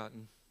 I've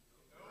forgotten.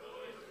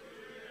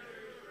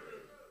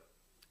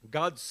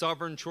 God's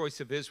sovereign choice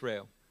of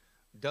Israel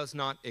does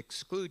not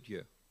exclude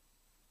you,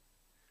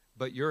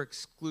 but your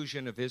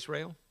exclusion of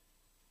Israel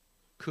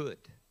could.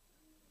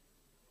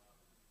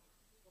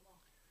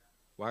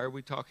 Why are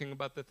we talking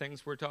about the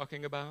things we're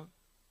talking about?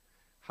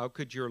 How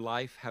could your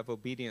life have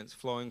obedience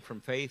flowing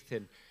from faith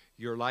and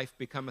your life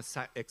become an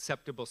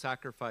acceptable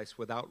sacrifice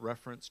without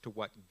reference to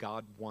what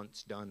God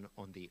wants done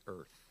on the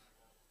earth?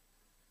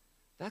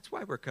 That's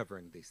why we're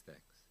covering these things.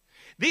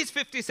 These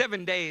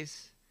 57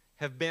 days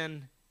have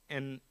been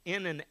in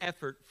an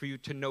effort for you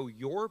to know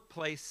your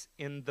place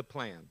in the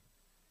plan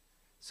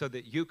so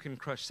that you can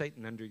crush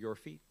Satan under your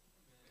feet.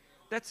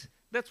 That's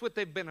what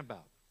they've been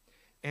about.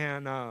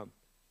 And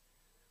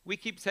we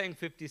keep saying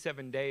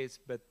 57 days,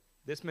 but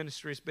this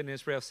ministry has been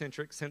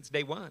Israel-centric since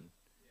day one.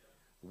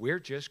 We're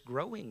just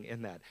growing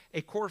in that.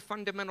 A core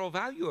fundamental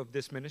value of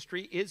this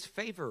ministry is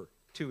favor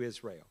to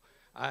Israel.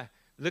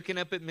 Looking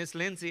up at Miss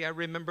Lindsay, I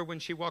remember when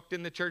she walked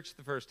in the church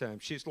the first time.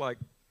 She's like,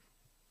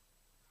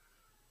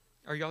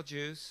 "Are y'all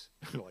Jews?"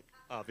 I'm like,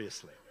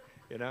 obviously,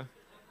 you know.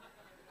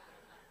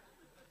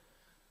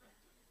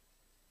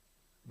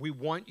 We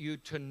want you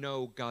to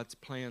know God's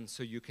plan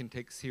so you can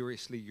take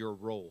seriously your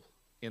role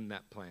in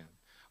that plan.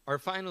 Our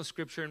final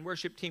scripture, and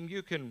worship team,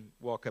 you can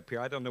walk up here.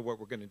 I don't know what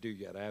we're going to do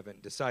yet. I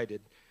haven't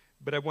decided,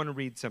 but I want to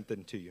read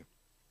something to you.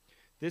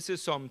 This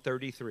is Psalm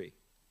 33.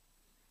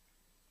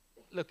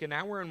 Look, an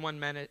hour and 1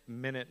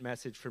 minute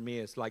message for me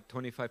is like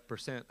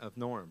 25% of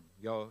norm.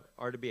 Y'all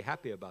are to be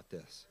happy about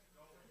this.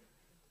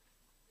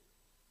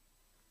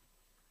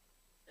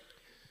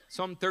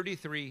 Psalm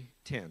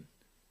 33:10.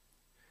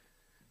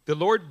 The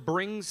Lord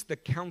brings the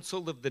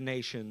counsel of the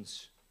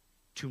nations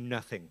to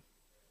nothing.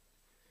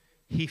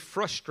 He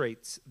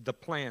frustrates the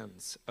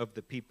plans of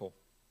the people.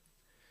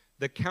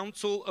 The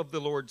counsel of the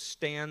Lord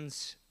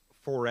stands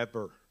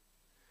forever.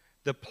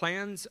 The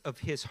plans of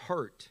his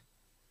heart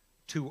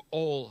to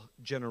all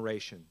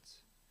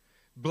generations.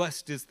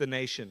 Blessed is the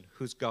nation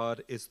whose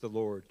God is the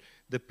Lord,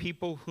 the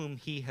people whom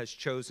he has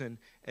chosen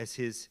as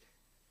his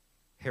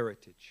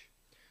heritage.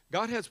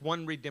 God has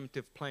one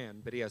redemptive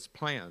plan, but he has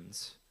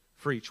plans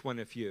for each one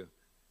of you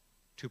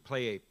to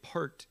play a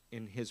part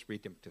in his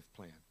redemptive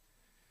plan.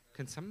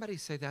 Can somebody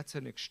say that's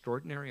an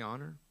extraordinary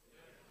honor?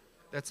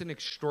 That's an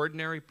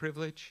extraordinary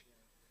privilege.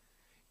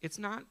 It's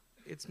not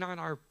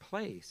our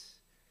place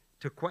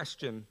to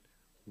question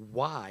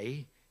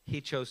why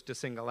he chose to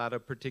single out a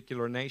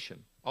particular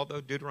nation.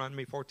 Although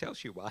Deuteronomy 4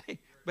 tells you why,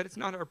 but it's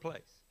not our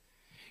place.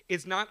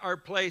 It's not our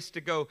place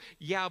to go,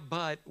 yeah,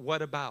 but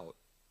what about?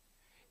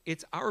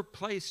 It's our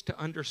place to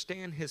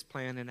understand his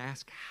plan and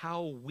ask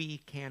how we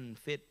can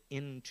fit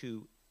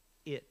into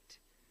it.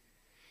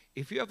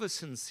 If you have a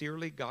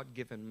sincerely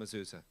God-given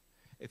mezuzah,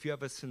 if you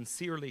have a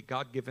sincerely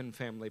God-given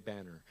family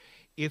banner,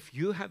 if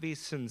you have a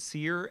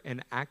sincere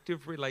and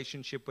active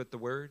relationship with the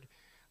Word,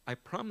 I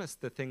promise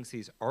the things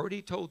he's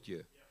already told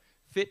you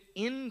fit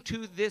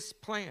into this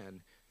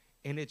plan,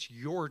 and it's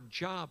your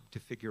job to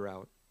figure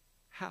out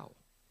how.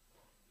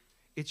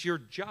 It's your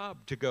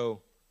job to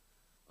go,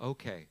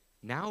 okay,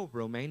 now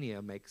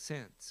Romania makes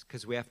sense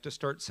because we have to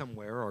start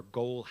somewhere. Our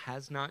goal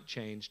has not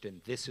changed,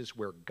 and this is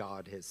where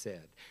God has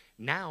said.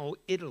 Now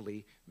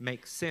Italy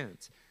makes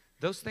sense.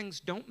 Those things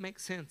don't make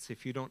sense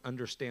if you don't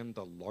understand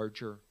the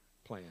larger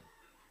plan.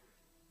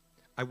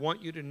 I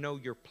want you to know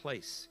your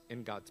place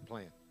in God's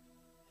plan.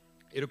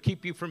 It'll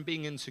keep you from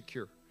being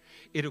insecure.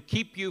 It'll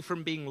keep you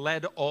from being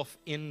led off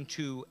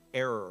into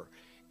error.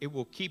 It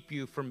will keep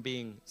you from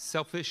being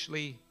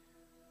selfishly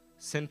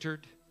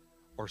centered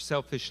or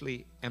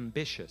selfishly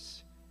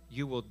ambitious.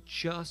 You will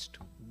just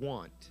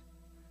want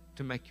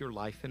to make your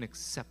life an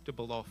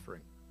acceptable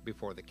offering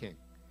before the King.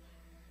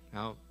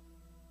 Now,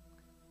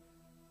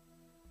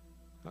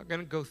 I'm not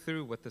going to go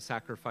through what the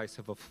sacrifice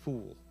of a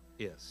fool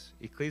is.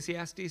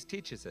 Ecclesiastes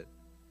teaches it.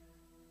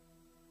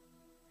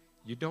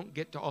 You don't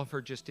get to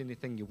offer just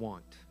anything you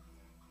want,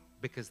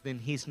 because then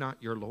he's not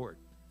your Lord.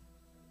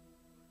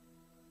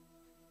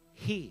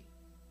 He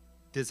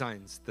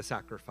designs the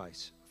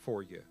sacrifice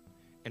for you,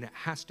 and it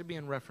has to be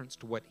in reference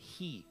to what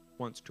he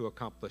wants to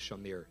accomplish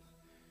on the earth.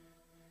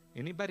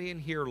 Anybody in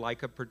here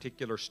like a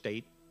particular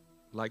state?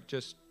 Like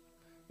just,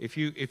 if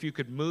you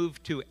could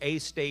move to a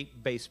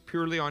state based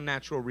purely on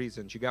natural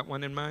reasons, you got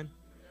one in mind?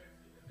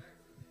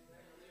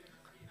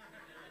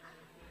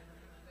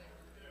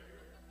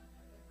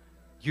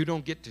 You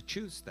don't get to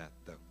choose that,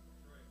 though.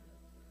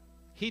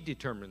 He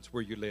determines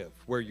where you live,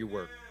 where you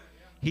work.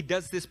 He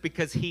does this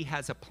because he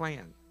has a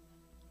plan,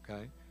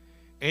 okay?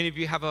 Any of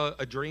you have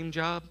a dream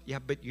job? Yeah,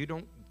 but you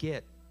don't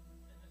get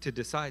to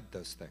decide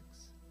those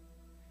things.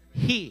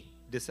 He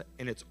decides,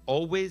 and it's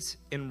always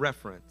in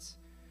reference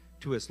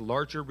to his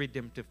larger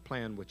redemptive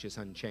plan, which is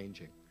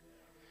unchanging.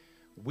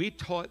 We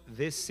taught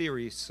this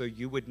series so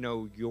you would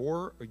know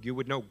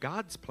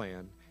God's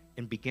plan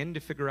and begin to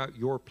figure out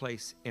your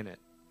place in it.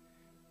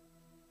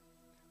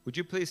 Would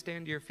you please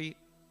stand to your feet?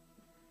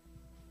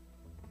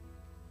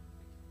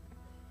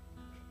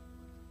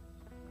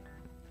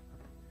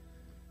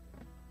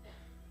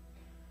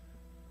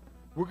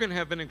 We're going to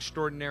have an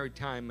extraordinary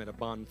time at a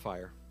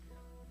bonfire.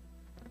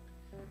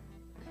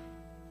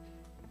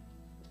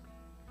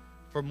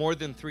 For more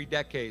than 3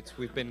 decades,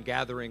 we've been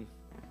gathering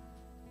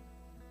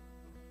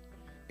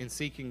and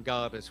seeking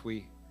God as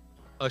we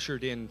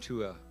ushered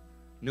into a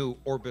new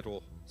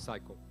orbital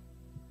cycle.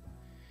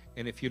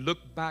 And if you look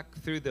back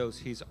through those,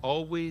 he's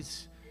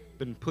always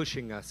been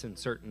pushing us in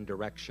certain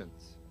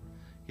directions.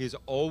 He's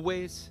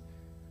always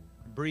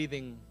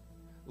breathing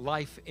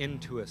life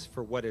into us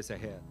for what is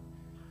ahead.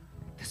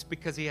 That's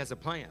because he has a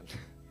plan.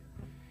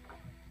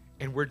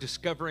 And we're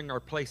discovering our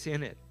place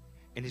in it.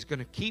 And he's going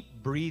to keep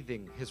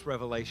breathing his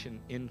revelation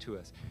into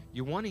us.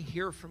 You want to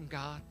hear from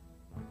God?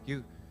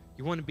 You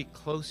want to be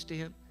close to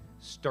him?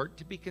 Start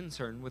to be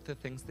concerned with the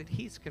things that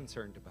he's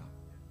concerned about.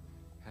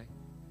 Okay?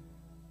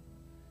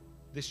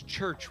 This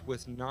church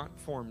was not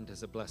formed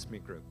as a Bless Me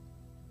group.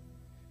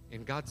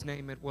 In God's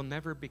name, it will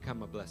never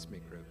become a Bless Me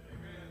group.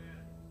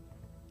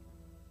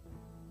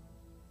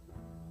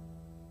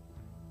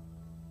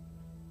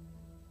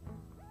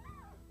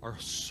 Our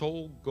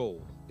sole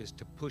goal is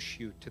to push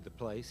you to the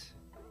place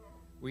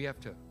where you have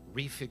to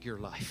refigure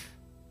life.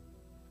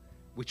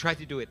 We try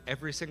to do it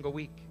every single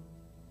week.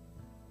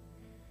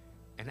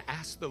 And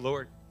ask the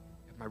Lord,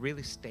 am I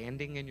really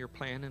standing in your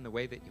plan in the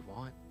way that you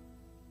want?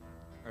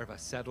 Or have I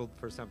settled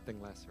for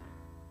something lesser?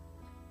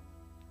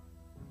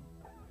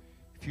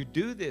 If you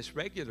do this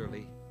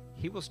regularly,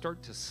 he will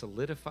start to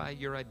solidify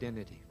your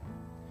identity.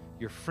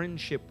 Your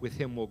friendship with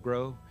him will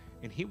grow,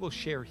 and he will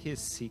share his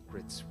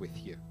secrets with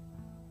you.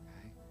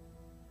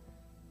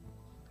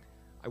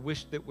 I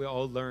wish that we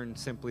all learned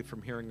simply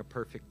from hearing a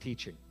perfect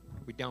teaching.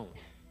 We don't.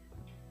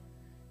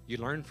 You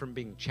learn from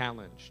being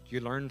challenged. You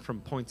learn from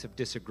points of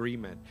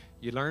disagreement.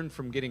 You learn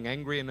from getting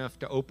angry enough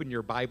to open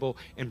your Bible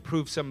and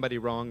prove somebody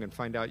wrong and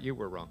find out you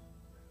were wrong.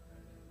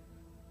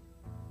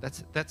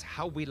 That's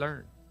how we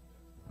learn.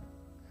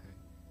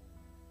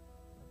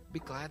 Be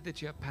glad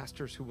that you have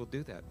pastors who will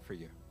do that for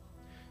you,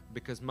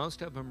 because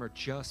most of them are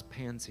just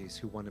pansies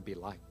who want to be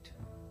liked.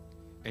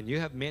 And you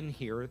have men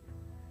here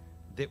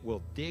that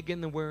will dig in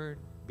the Word,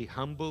 be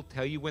humble,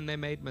 tell you when they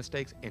made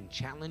mistakes, and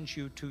challenge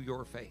you to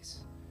your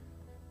face.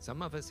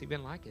 Some of us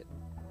even like it.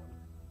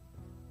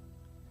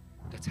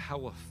 That's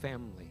how a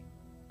family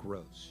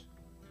grows.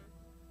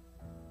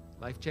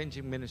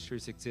 Life-changing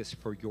ministries exist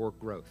for your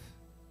growth.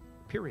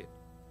 Period.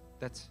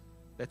 That's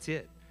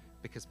it.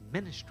 Because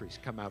ministries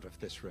come out of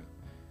this room.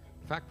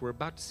 In fact, we're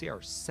about to see our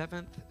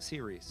 7th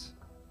series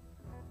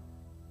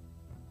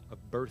of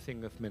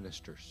birthing of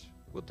ministers.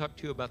 We'll talk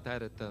to you about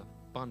that at the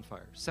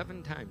bonfire.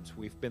 7 times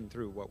we've been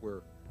through what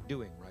we're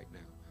doing right now.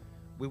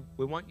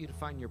 We want you to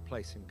find your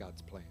place in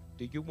God's plan.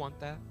 Do you want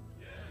that?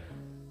 Yes.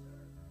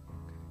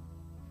 Okay.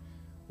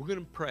 We're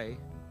going to pray.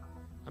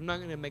 I'm not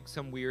going to make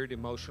some weird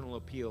emotional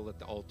appeal at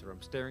the altar.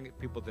 I'm staring at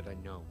people that I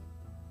know.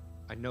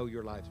 I know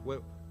your lives.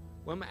 What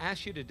I'm going to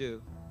ask you to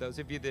do, those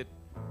of you that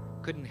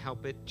couldn't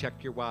help it,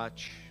 check your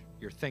watch,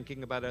 you're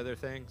thinking about other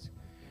things,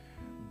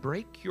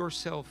 break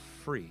yourself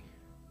free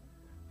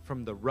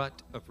from the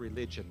rut of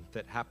religion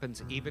that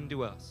happens even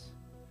to us.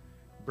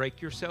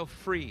 Break yourself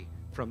free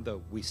from the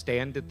we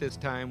stand at this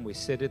time, we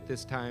sit at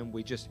this time,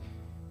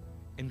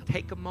 and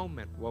take a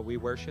moment while we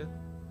worship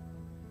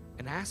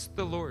and ask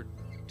the Lord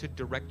to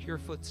direct your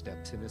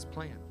footsteps in his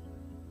plan.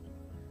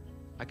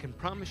 I can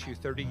promise you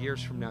 30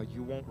 years from now,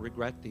 you won't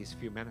regret these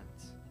few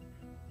minutes.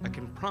 I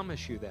can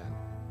promise you that.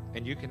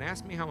 And you can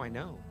ask me how I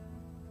know.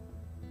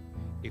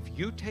 If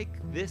you take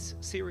this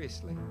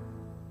seriously,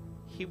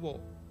 he will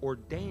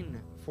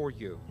ordain for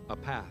you a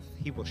path.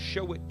 He will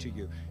show it to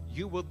you.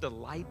 You will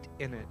delight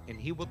in it,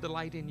 and he will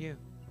delight in you.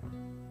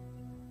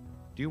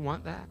 Do you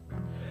want that?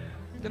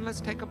 Then let's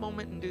take a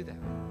moment and do that,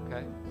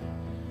 okay?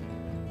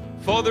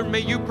 Father, may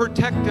you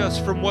protect us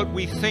from what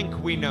we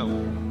think we know.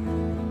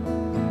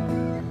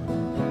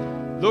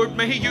 Lord,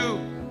 may you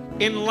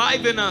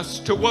enliven us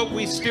to what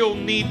we still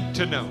need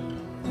to know.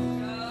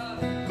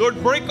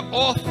 Lord, break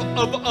off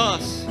of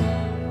us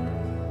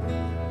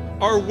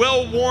our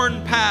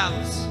well-worn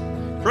paths.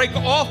 Break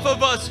off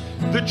of us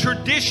the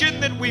tradition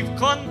that we've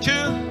clung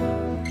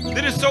to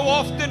that is so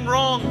often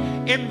wrong,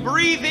 and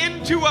breathe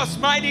into us,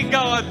 mighty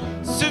God,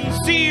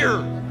 sincere,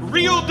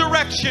 real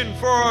direction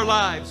for our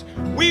lives.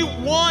 We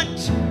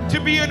want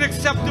to be an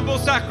acceptable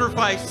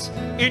sacrifice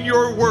in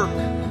your work.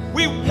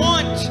 We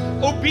want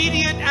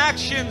obedient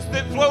actions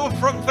that flow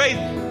from faith.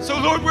 So,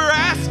 Lord, we're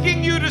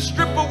asking you to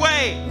strip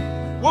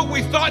away what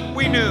we thought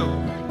we knew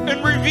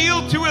and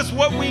reveal to us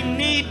what we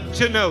need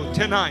to know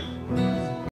tonight.